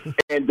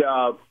 And,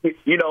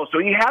 you know, so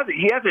he has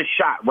a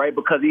shot, right,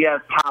 because he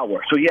has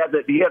power. So he has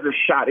a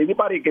shot.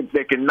 Anybody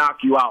that can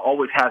knock you out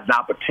always has an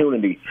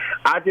opportunity.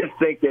 I just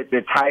think that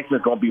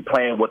Tyson's going to be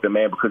playing with him,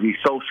 man, because he's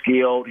so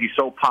skilled. He's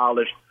so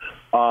polished.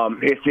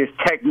 It's his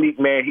technique,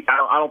 man.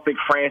 I don't think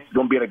France is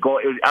going to be able to go.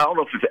 I don't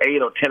know if it's an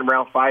 8 or 10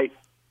 round fight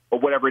or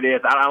whatever it is.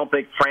 I don't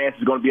think France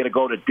is going to be able to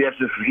go the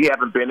distance. He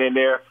hasn't been in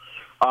there.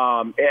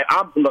 And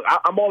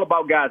I'm all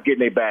about guys getting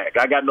their bag.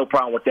 I got no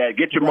problem with that.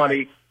 Get your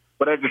money,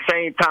 but at the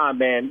same time,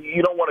 man,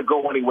 you don't want to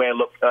go anywhere and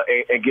look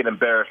and get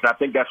embarrassed. And I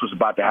think that's what's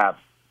about to happen.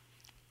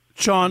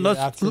 Shawne,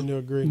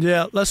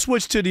 let's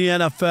switch to the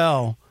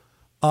NFL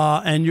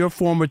and your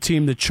former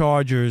team, the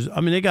Chargers.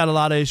 I mean, they got a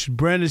lot of issues.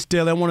 Brandon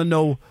Staley, I want to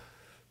know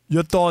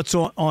your thoughts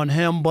on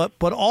him, but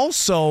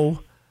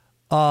also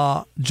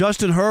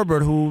Justin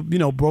Herbert, who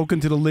broke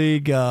into the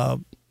league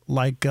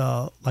like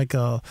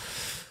a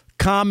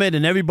comet,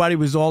 and everybody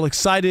was all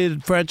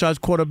excited, franchise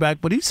quarterback,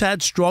 but he's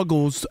had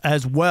struggles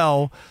as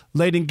well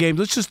late in games.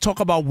 Let's just talk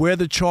about where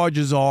the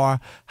Chargers are,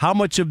 how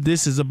much of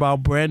this is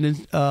about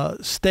Brandon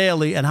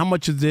Staley, and how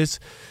much of this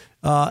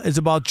is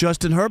about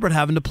Justin Herbert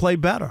having to play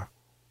better.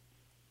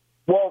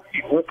 Well,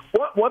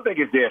 one thing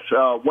is this.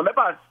 Whenever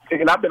I've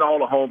been to all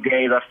the home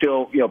games, I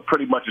still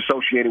pretty much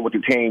associated with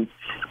the team.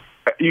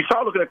 You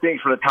start looking at things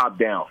from the top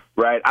down,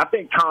 right? I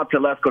think Tom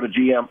Telesco, the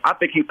GM, I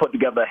think he put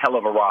together a hell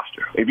of a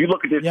roster. If you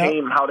look at this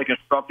team and how they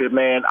constructed,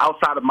 man,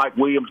 outside of Mike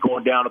Williams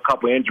going down a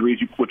couple of injuries,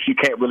 which you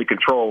can't really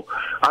control,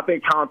 I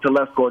think Tom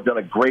Telesco has done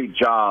a great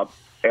job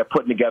at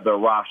putting together a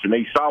roster. Now,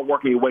 you start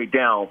working your way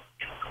down.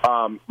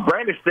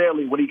 Brandon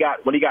Staley, when he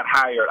got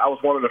hired, I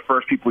was one of the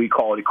first people he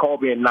called. He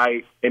called me at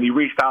night, and he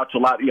reached out to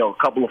a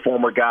couple of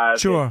former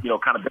guys that,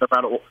 kind of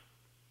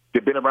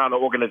been around the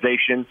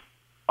organization.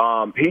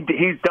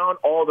 He's done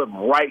all the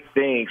right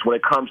things when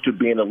it comes to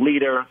being a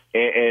leader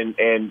and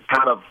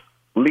kind of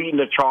leading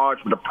the charge.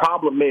 But the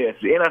problem is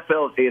the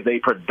NFL is a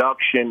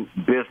production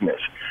business,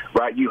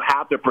 right? You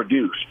have to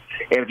produce.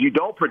 And if you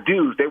don't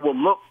produce, they will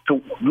look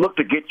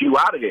to get you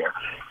out of there.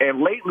 And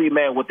lately,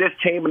 man, with this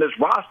team and this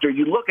roster,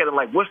 you look at it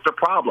like, what's the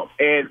problem?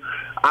 And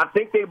I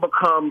think they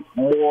become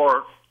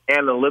more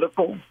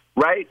analytical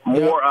right?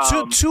 More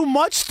too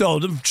much though,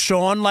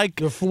 Shawne. Like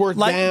the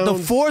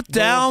fourth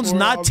downs,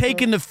 not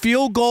taking the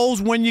field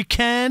goals when you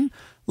can.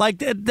 Like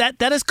that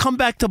has come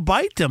back to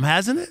bite them,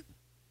 hasn't it?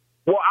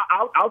 Well,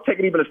 I'll take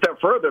it even a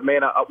step further,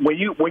 man. When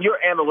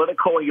you're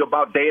analytical and you're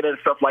about data and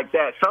stuff like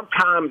that,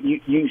 sometimes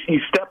you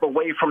step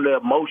away from the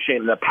emotion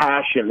and the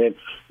passion, and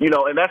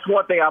and that's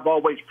one thing I've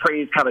always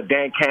praised kind of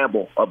Dan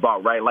Campbell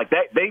about, right? Like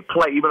that they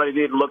play, even though they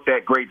didn't look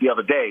that great the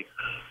other day.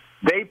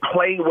 They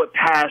play with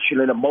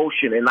passion and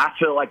emotion, and I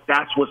feel like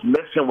that's what's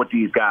missing with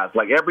these guys.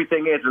 Like,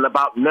 everything isn't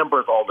about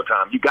numbers all the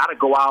time. You got to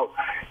go out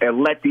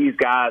and let these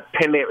guys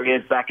pin their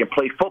ears back and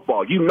play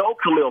football.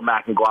 Khalil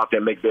Mack can go out there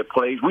and make big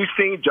plays. We've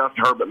seen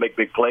Justin Herbert make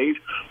big plays,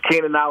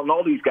 Keenan Allen,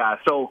 all these guys.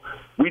 So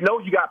we know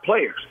you got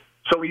players.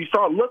 So when you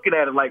start looking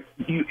at it,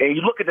 and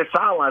you look at the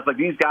sidelines, like,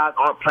 these guys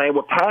aren't playing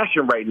with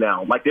passion right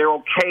now. Like, they're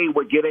okay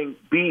with getting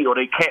beat or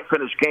they can't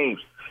finish games.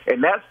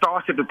 And that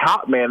starts at the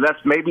top, man.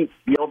 That's maybe,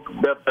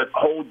 the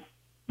whole –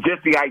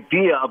 just the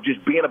idea of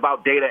just being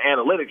about data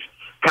analytics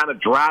kind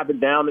of driving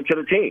down into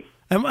the team.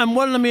 And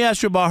let me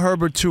ask you about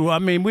Herbert, too. I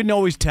mean, we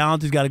know he's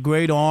talented. He's got a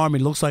great arm.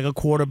 He looks like a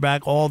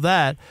quarterback, all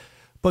that.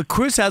 But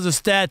Chris has a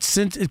stat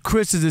since he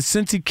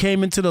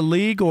came into the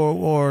league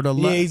or the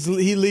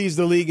he leads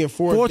the league in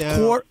fourth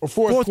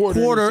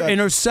quarter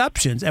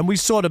interceptions. And we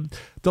saw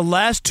the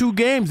last two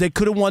games. They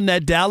could have won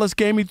that Dallas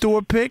game. He threw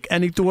a pick,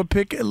 and he threw a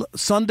pick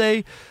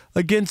Sunday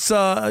against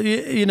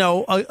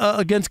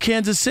against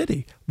Kansas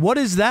City. What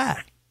is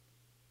that?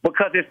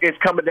 Because it's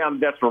coming down to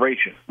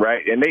desperation,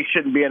 right? And they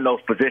shouldn't be in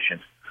those positions.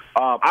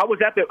 I was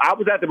at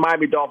the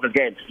Miami Dolphins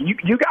game.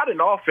 You got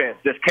an offense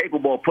that's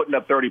capable of putting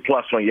up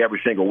 30-plus on you every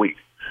single week,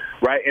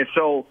 right? And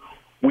so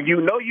when you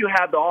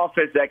have the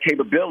offense, that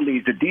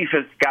capabilities, the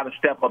defense got to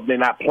step up. They're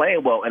not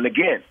playing well. And,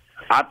 again,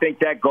 I think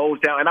that goes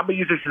down. And I'm going to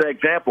use this as an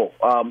example.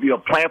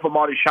 Playing for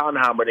Marty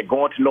Schottenheimer and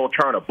going to Noah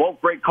Turner,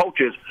 both great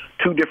coaches,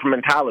 two different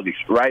mentalities,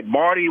 right?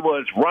 Marty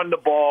was run the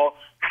ball,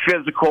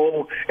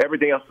 physical,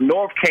 everything else.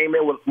 North came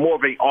in with more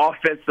of an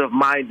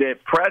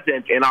offensive-minded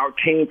presence, and our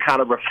team kind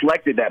of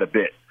reflected that a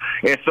bit.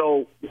 And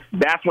so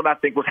that's what I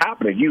think was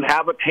happening. You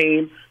have a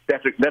team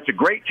that's a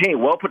great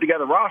team,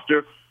 well-put-together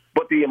roster,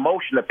 but the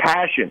emotion, the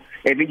passion,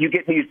 and then you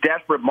get these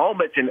desperate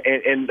moments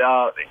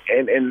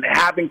and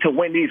having to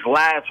win these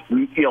last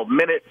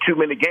minute,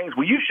 2-minute games.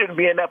 Well, you shouldn't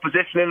be in that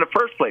position in the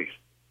first place.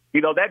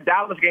 That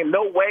Dallas game,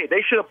 no way.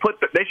 They should have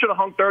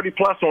hung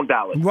 30-plus on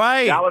Dallas.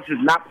 Right. Dallas is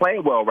not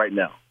playing well right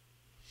now.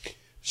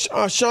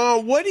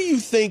 Shawne, what do you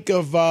think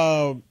of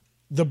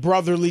the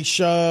brotherly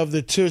shove,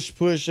 the tush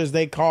push, as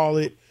they call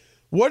it?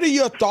 What are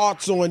your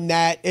thoughts on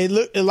that? A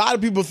lot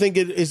of people think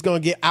it's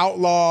going to get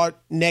outlawed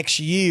next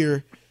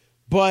year,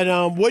 but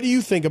what do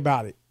you think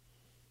about it?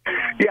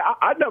 Yeah,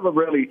 I never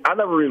really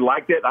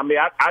liked it. I mean,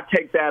 I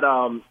take that.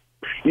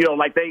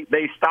 Like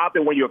they stopped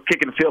it when you were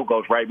kicking field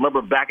goals, right?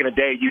 Remember back in the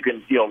day, you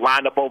can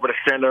line up over the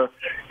center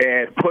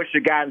and push the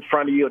guy in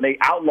front of you, and they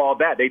outlawed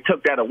that. They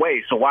took that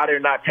away. So why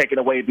they're not taking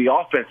away the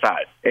offense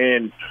side?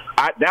 And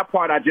that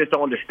part I just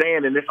don't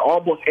understand, and it's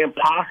almost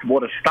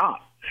impossible to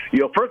stop.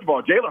 First of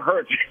all, Jalen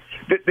Hurts,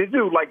 this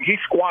dude, like, he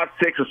squats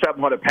 600 or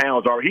 700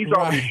 pounds, or he's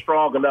already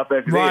strong enough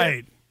as it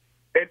is.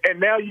 And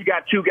now you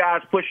got two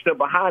guys pushing them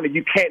behind, and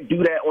you can't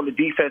do that on the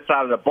defense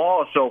side of the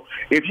ball. So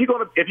if you're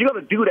gonna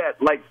do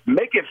that, like,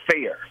 make it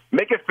fair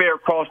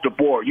across the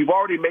board. You've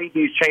already made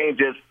these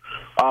changes.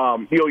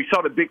 You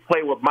saw the big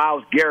play with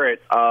Myles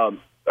Garrett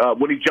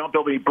when he jumped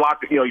over, he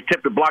blocked, he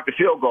tipped and blocked the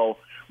field goal.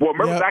 Well,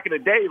 remember back in the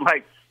day,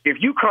 like, if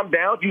you come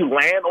down, you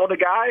land on the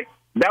guy,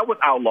 that was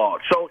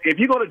outlawed. So if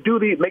you're gonna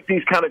make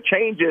these kind of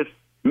changes,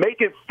 make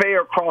it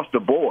fair across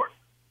the board.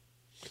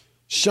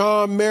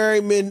 Shawne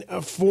Merriman,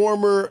 a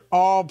former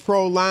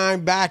All-Pro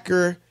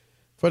linebacker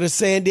for the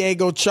San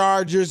Diego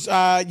Chargers.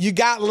 You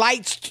got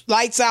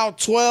Lights Out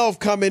 12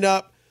 coming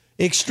up,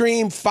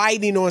 Extreme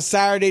Fighting on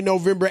Saturday,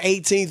 November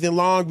 18th in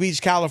Long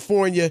Beach,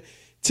 California.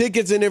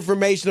 Tickets and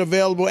information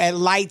available at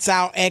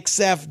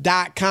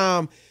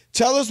lightsoutxf.com.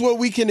 Tell us what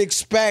we can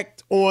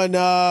expect on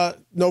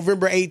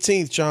November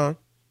 18th, Shawne.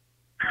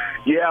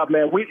 Yeah,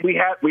 man, we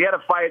had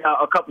a fight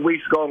a couple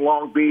weeks ago in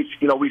Long Beach.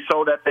 We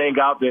sold that thing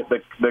out.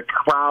 The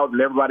crowd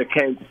and everybody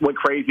went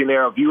crazy in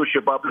there. Our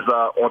viewership up is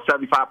on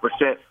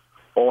 75%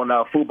 on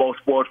Fubo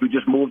Sports. We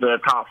just moved in the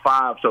top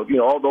 5. So,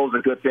 all those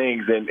are good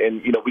things,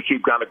 and we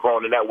keep kind of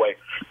growing in that way.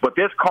 But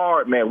this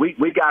card, man,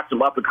 we got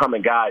some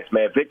up-and-coming guys,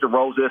 man. Victor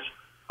Rosas,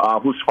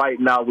 who's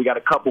fighting now. We got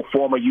a couple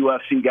former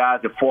UFC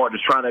guys at Ford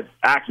that's trying to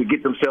actually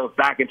get themselves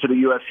back into the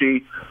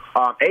UFC.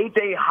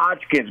 A.J.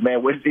 Hodgkins,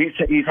 man,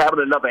 he's having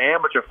another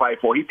amateur fight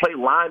for. He played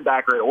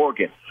linebacker at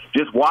Oregon.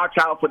 Just watch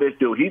out for this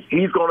dude.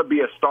 He's going to be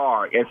a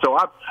star. And so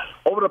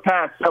over the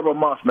past several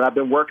months, man, I've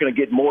been working to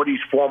get more of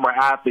these former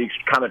athletes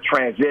kind of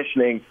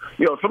transitioning.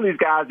 Some of these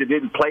guys that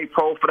didn't play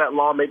pro for that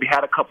long, maybe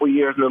had a couple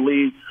years in the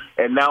league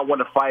and now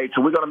want to fight.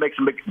 So we're going to make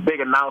some big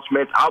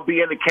announcements. I'll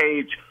be in the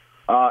cage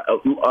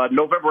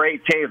November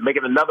 18th,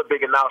 making another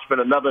big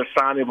announcement, another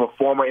signing of a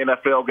former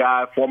NFL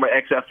guy, former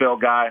XFL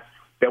guy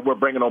that we're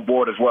bringing on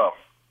board as well.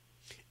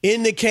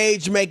 In the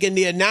cage making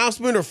the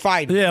announcement or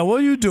fighting? Yeah,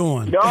 what are you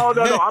doing? No.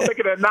 I'm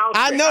making an announcement.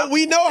 I know.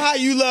 We know how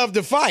you love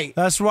to fight.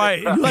 That's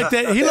right. You like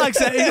that. He likes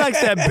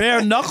that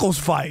bare knuckles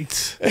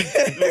fight.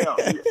 Yeah.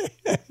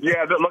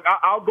 Look,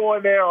 I'll go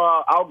in there.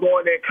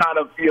 Kind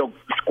of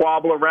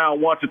squabble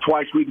around once or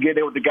twice. We can get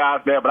in with the guys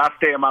there, but I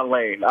stay in my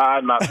lane.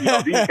 I'm not.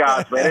 These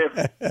guys,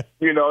 man.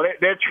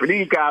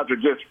 These guys are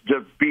just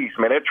beasts,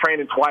 man. They're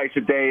training twice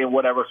a day and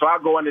whatever. So I'll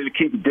go in there to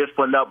keep the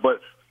discipline up,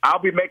 but I'll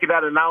be making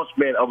that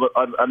announcement of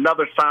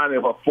another signing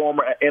of a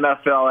former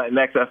NFL and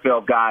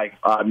XFL guy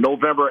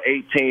November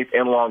 18th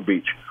in Long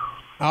Beach.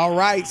 All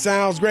right.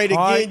 Sounds great.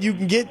 Again, you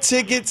can get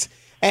tickets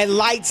at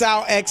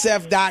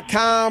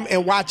lightsoutxf.com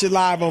and watch it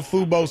live on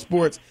Fubo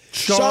Sports.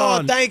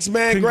 Shawne, thanks,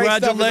 man.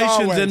 Congratulations, great stuff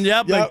as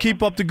always. and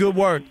keep up the good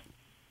work.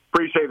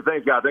 Appreciate it.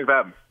 Thanks, guys. Thanks for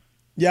having me.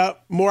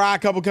 Yep. More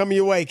Odd Couple coming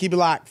your way. Keep it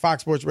locked.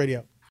 Fox Sports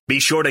Radio. Be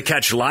sure to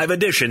catch live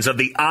editions of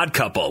The Odd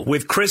Couple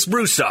with Chris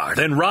Broussard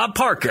and Rob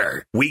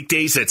Parker.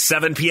 Weekdays at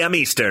 7 p.m.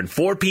 Eastern,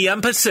 4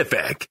 p.m.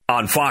 Pacific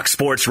on Fox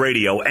Sports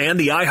Radio and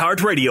the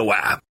iHeartRadio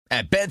app.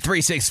 At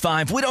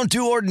Bet365, we don't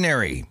do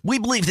ordinary. We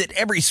believe that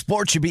every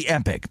sport should be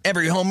epic.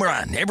 Every home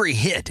run, every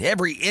hit,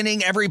 every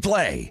inning, every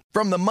play.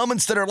 From the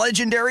moments that are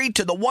legendary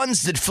to the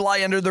ones that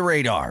fly under the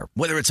radar.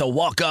 Whether it's a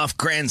walk-off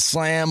grand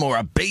slam or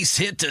a base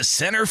hit to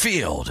center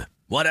field.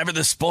 Whatever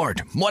the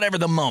sport, whatever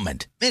the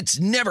moment, it's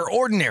never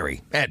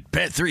ordinary at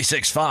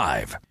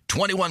Bet365.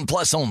 21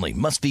 plus only.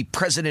 Must be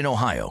present in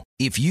Ohio.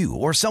 If you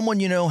or someone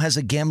you know has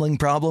a gambling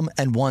problem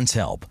and wants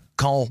help,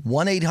 call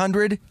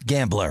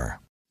 1-800-GAMBLER.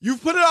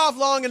 You've put it off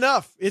long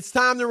enough. It's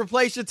time to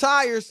replace your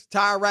tires.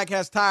 Tire Rack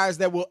has tires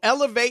that will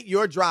elevate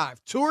your drive.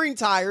 Touring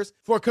tires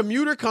for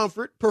commuter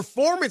comfort,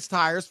 performance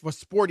tires for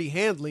sporty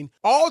handling,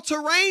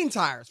 all-terrain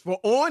tires for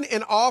on-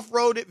 and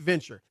off-road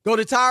adventure. Go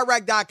to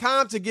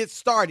TireRack.com to get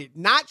started.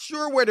 Not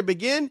sure where to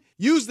begin?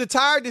 Use the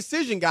Tire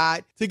Decision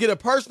Guide to get a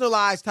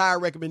personalized tire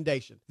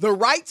recommendation. The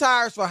right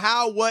tires for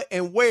how, what,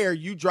 and where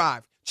you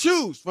drive.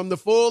 Choose from the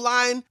full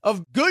line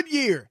of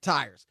Goodyear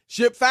tires.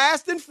 Ship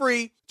fast and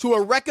free to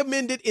a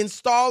recommended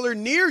installer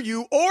near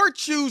you, or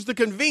choose the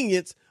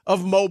convenience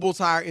of mobile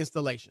tire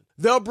installation.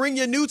 They'll bring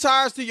your new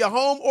tires to your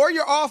home or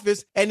your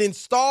office and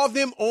install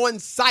them on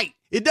site.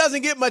 It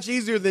doesn't get much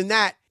easier than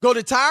that. Go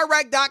to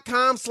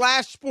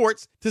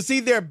TireRack.com/sports to see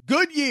their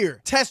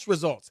Goodyear test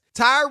results,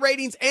 tire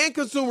ratings, and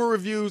consumer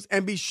reviews,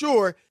 and be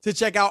sure to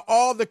check out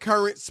all the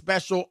current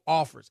special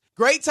offers.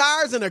 Great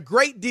tires and a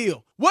great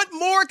deal. What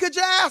more could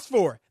you ask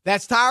for?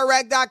 That's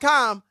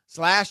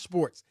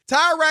TireRack.com/sports.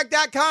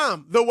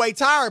 TireRack.com, the way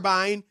tire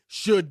buying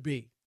should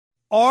be.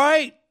 All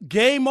right,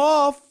 game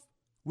off.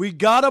 We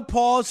got to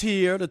pause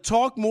here to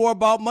talk more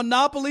about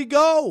Monopoly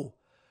Go.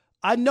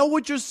 I know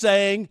what you're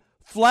saying.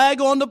 Flag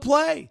on the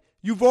play.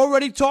 You've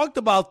already talked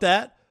about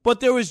that,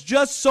 but there is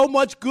just so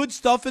much good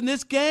stuff in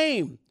this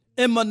game.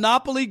 In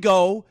Monopoly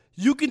Go,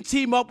 you can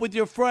team up with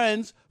your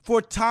friends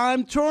for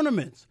timed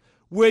tournaments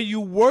where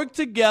you work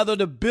together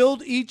to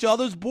build each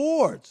other's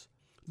boards.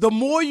 The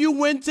more you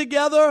win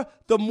together,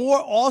 the more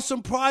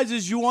awesome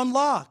prizes you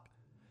unlock.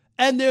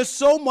 And there's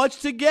so much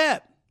to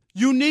get.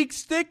 Unique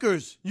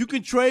stickers you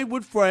can trade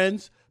with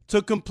friends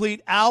to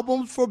complete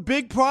albums for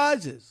big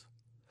prizes.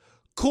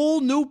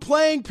 Cool new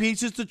playing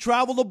pieces to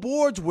travel the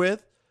boards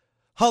with.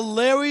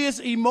 Hilarious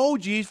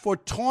emojis for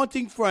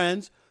taunting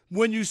friends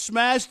when you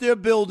smash their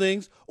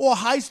buildings or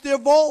heist their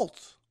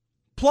vaults.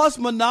 Plus,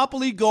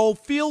 Monopoly Go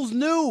feels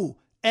new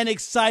and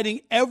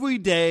exciting every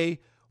day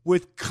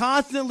with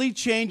constantly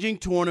changing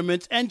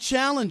tournaments and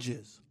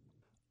challenges.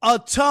 A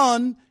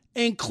ton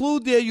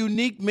include their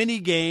unique mini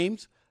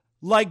games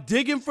like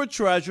digging for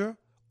treasure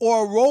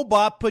or a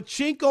robot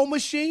pachinko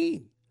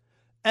machine.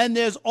 And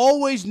there's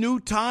always new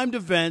timed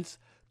events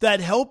that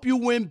help you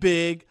win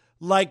big,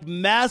 like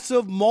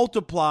massive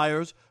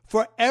multipliers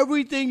for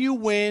everything you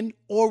win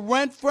or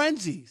rent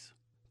frenzies.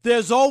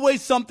 There's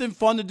always something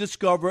fun to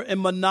discover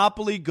in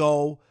Monopoly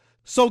Go,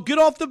 so get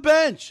off the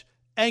bench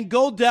and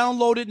go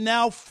download it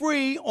now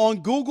free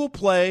on Google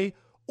Play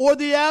or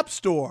the App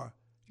Store.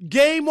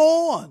 Game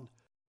on!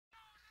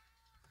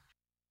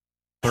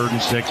 3rd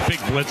and 6, big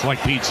blitz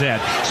like Pete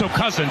said. So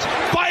Cousins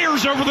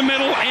fires over the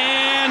middle,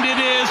 and it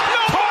is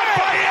caught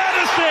by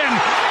Addison!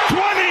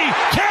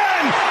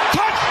 20-10,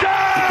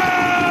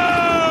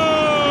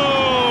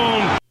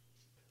 touchdown!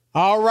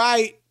 All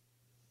right.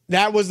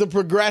 That was the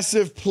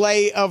Progressive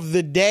play of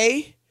the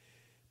day.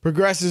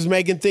 Progressive's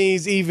making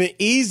things even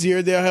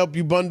easier. They'll help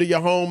you bundle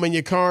your home and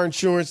your car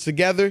insurance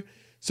together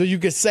so you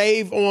can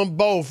save on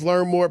both.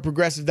 Learn more at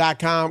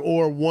Progressive.com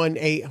or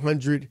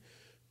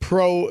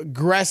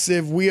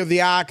 1-800-PROGRESSIVE. We are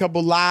the Odd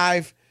Couple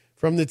live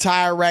from the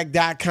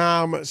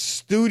TireRack.com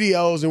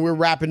studios, and we're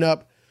wrapping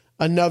up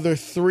another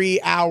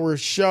 3-hour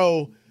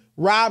show.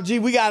 Rob G,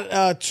 we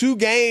got 2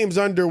 games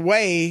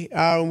underway.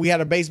 We had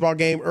a baseball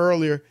game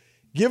earlier.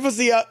 Give us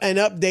an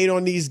update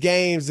on these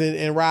games,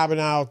 and Rob and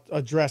I'll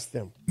address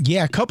them.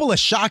 Yeah, a couple of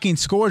shocking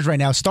scores right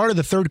now. Start of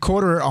the third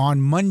quarter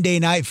on Monday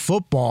Night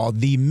Football.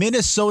 The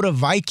Minnesota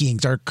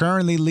Vikings are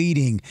currently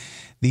leading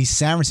the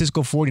San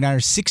Francisco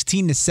 49ers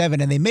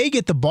 16-7, and they may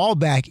get the ball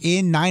back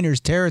in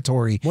Niners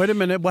territory. Wait a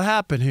minute, what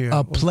happened here?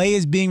 A play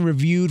is being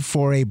reviewed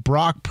for a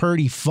Brock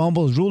Purdy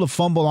fumble. His rule of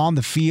fumble on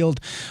the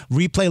field.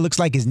 Replay looks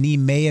like his knee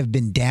may have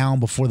been down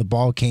before the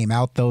ball came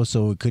out, though,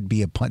 so it could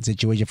be a punt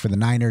situation for the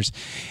Niners.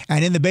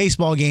 And in the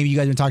baseball game, you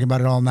guys have been talking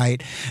about it all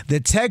night, the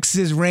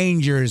Texas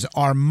Rangers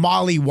are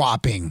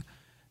molly-whopping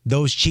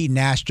those cheating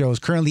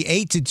Astros. Currently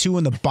 8-2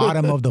 in the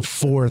bottom of the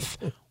fourth.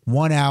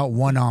 1 out,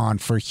 1 on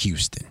for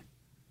Houston.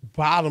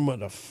 Bottom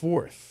of the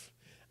fourth.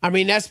 I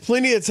mean, that's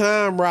plenty of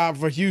time, Rob,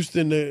 for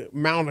Houston to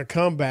mount a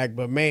comeback,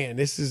 but man,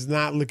 this is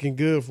not looking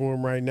good for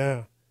them right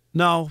now.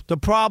 No, the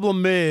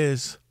problem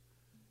is,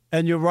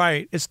 and you're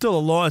right, it's still a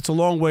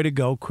long way to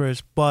go,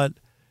 Chris, but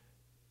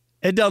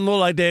it doesn't look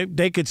like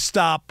they could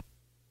stop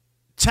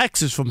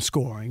Texas from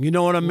scoring. You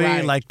know what I mean?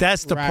 Right. Like,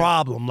 that's the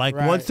problem. Like,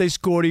 once they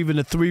scored even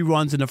the 3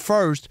 runs in the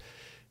first,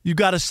 you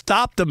got to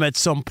stop them at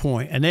some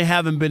point, and they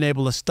haven't been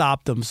able to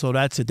stop them, so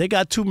that's it. They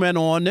got 2 men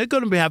on. They're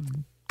going to have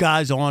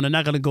guys on. They're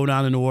not going to go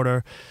down in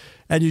order,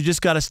 and you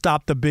just got to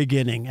stop the big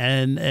inning.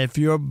 And if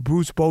you're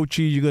Bruce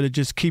Bochy, you're going to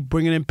just keep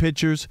bringing in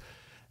pitchers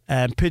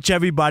and pitch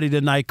everybody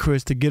tonight,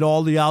 Chris, to get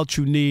all the outs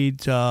you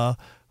need. It's a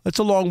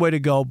long way to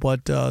go,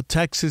 but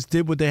Texas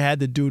did what they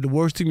had to do. The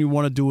worst thing you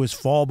want to do is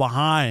fall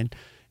behind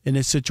in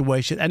this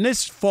situation, and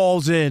this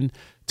falls in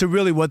to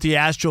really what the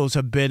Astros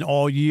have been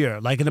all year.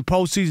 Like in the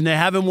postseason, they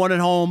haven't won at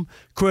home,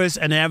 Chris,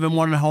 and they haven't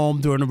won at home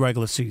during the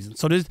regular season.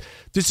 So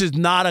this is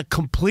not a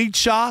complete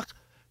shock.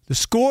 The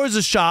score is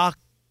a shock,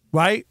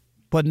 right?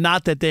 But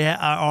not that they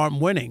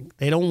aren't winning.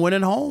 They don't win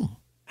at home.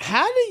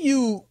 How do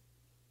you?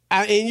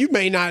 And you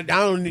may not.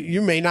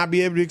 You may not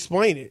be able to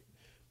explain it.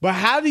 But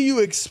how do you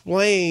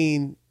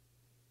explain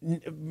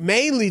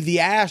mainly the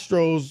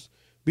Astros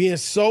being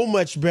so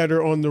much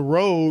better on the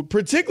road,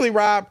 particularly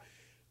Rob?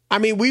 I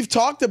mean, we've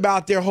talked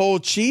about their whole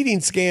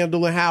cheating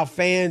scandal and how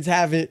fans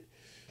haven't,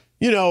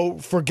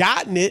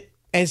 forgotten it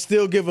and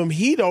still give them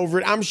heat over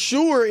it. I'm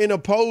sure in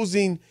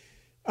opposing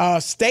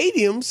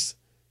stadiums,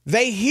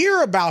 they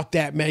hear about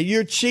that, man.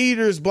 You're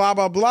cheaters, blah,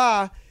 blah,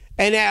 blah.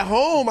 And at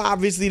home,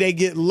 obviously, they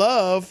get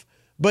love,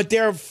 but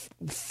they're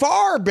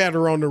far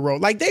better on the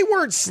road. Like, they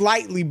weren't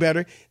slightly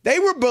better. They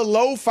were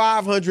below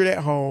 500 at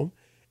home,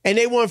 and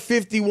they won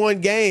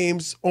 51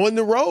 games on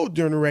the road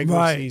during the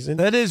regular season.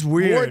 That is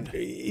weird.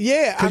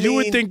 Because you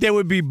would think they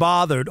would be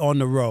bothered on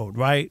the road,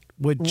 right?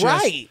 With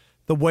just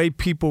the way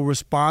people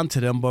respond to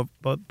them,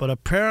 but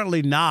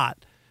apparently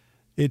not.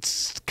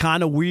 It's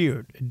kind of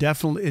weird. It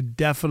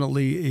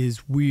definitely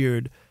is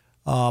weird.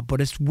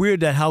 But it's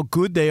weird that how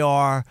good they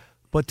are,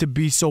 but to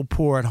be so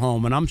poor at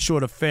home. And I'm sure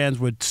the fans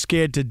were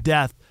scared to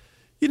death.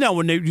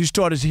 When you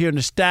started hearing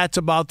the stats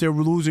about their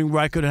losing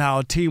record and how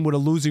a team with a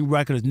losing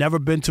record has never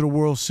been to the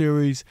World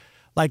Series.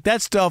 Like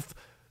that stuff,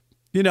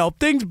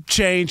 things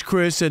change,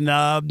 Chris. And,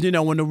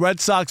 when the Red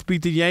Sox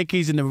beat the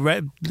Yankees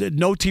and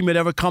no team had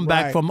ever come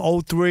back from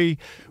 0-3,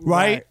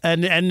 right?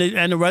 And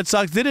the Red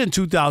Sox did it in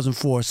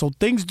 2004. So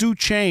things do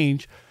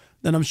change,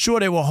 and I'm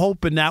sure they were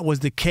hoping that was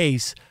the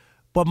case.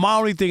 But my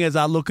only thing as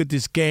I look at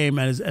this game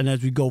and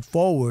as we go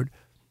forward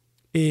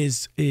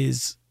is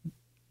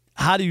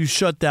how do you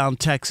shut down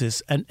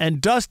Texas?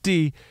 And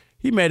Dusty,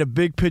 he made a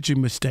big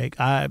pitching mistake.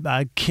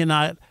 I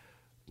cannot –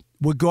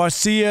 with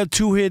Garcia,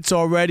 2 hits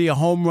already, a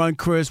home run,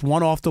 Chris,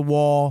 1 off the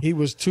wall. He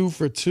was 2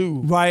 for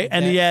 2. Right,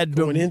 and he had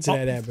going into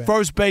that at bat.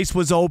 First base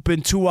was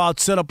open, 2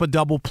 outs, set up a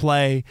double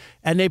play,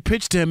 and they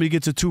pitched to him and he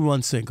gets a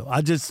 2-run single.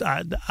 I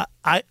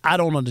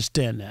don't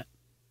understand that.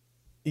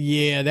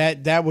 Yeah,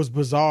 that was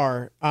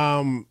bizarre.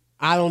 I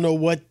don't know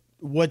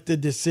what the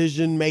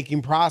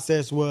decision-making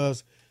process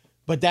was,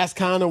 but that's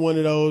kind of one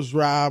of those,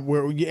 Rob,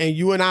 where and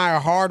you and I are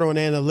hard on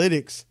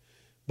analytics,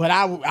 but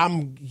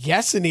I'm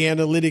guessing the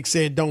analytics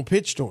said don't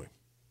pitch to him.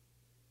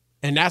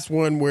 And that's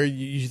one where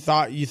you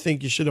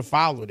think you should have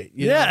followed it.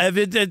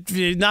 If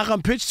you're not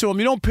going to pitch to him,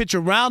 you don't pitch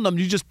around them.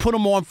 You just put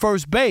them on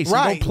first base.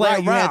 Right, you don't play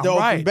around. You had the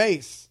open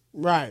base.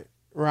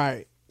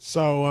 Right.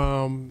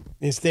 So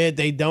instead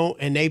they don't,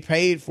 and they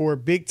paid for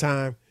it big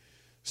time.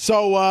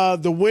 So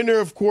the winner,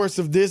 of course,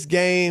 of this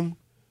game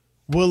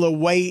will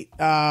await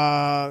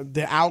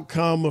the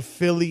outcome of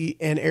Philly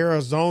and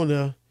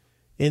Arizona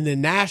in the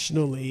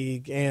National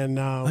League, and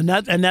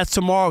that's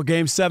tomorrow,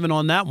 Game 7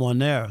 on that one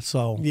there.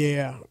 So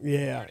yeah,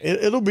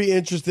 it'll be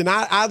interesting.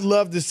 I'd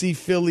love to see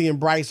Philly and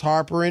Bryce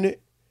Harper in it,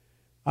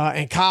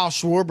 and Kyle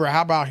Schwarber.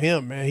 How about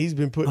him, man? He's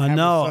been putting. I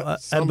know,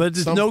 but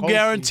there's no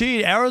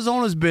guarantee.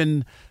 Arizona's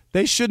been.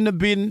 They shouldn't have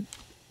been.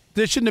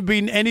 They shouldn't have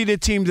beaten any of the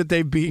teams that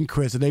they've beaten,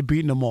 Chris, and they've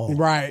beaten them all.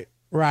 Right.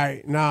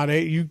 No,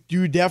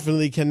 you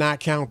definitely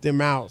cannot count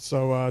them out.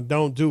 So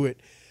don't do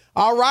it.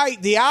 All right,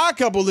 the odd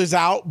couple is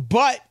out,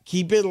 but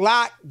keep it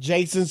locked.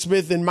 Jason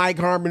Smith and Mike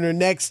Harmon are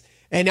next,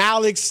 and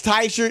Alex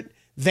Teichert,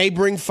 they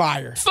bring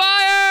fire.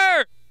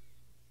 Fire!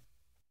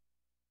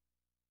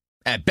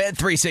 At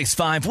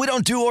Bet365, we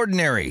don't do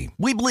ordinary.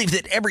 We believe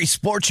that every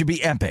sport should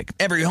be epic.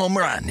 Every home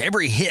run,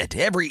 every hit,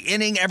 every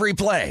inning, every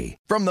play.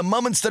 From the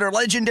moments that are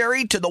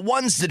legendary to the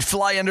ones that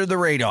fly under the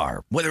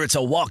radar. Whether it's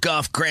a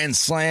walk-off grand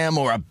slam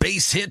or a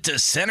base hit to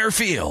center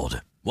field.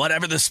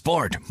 Whatever the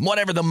sport,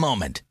 whatever the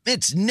moment.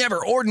 It's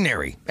never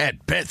ordinary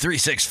at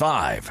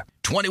Bet365.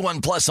 21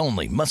 plus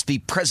only. Must be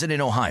present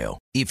in Ohio.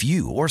 If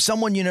you or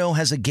someone you know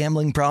has a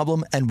gambling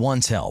problem and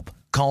wants help,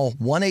 call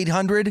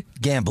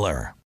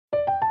 1-800-GAMBLER.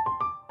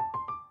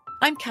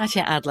 I'm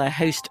Katya Adler,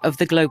 host of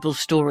The Global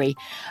Story.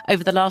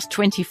 Over the last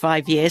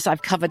 25 years,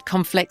 I've covered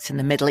conflicts in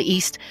the Middle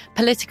East,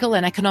 political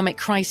and economic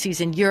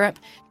crises in Europe,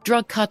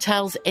 drug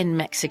cartels in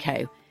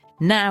Mexico.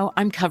 Now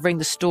I'm covering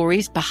the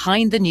stories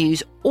behind the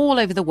news all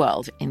over the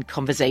world in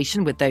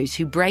conversation with those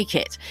who break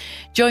it.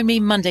 Join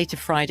me Monday to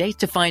Friday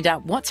to find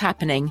out what's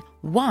happening,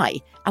 why,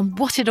 and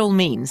what it all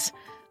means.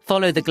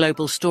 Follow The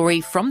Global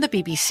Story from the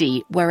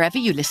BBC wherever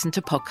you listen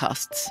to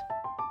podcasts.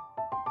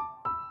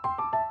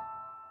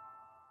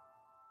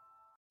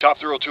 Top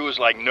Thrill 2 is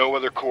like no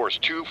other course.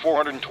 2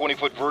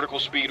 420-foot vertical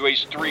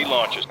speedways, 3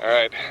 launches. All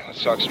right,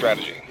 let's talk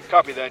strategy.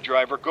 Copy that,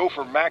 driver. Go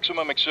for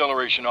maximum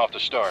acceleration off the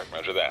start.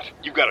 Roger that.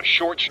 You've got a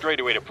short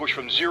straightaway to push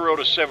from 0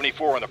 to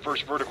 74 on the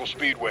first vertical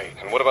speedway.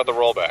 And what about the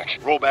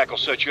rollback? Rollback will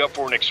set you up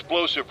for an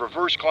explosive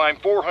reverse climb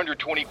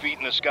 420 feet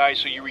in the sky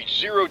so you reach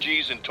 0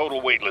 G's in total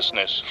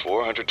weightlessness.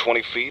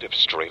 420 feet of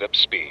straight-up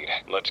speed.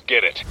 Let's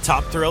get it.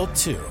 Top Thrill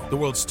 2, the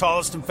world's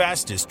tallest and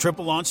fastest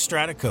triple-launch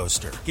strata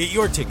coaster. Get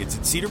your tickets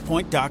at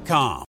cedarpoint.com.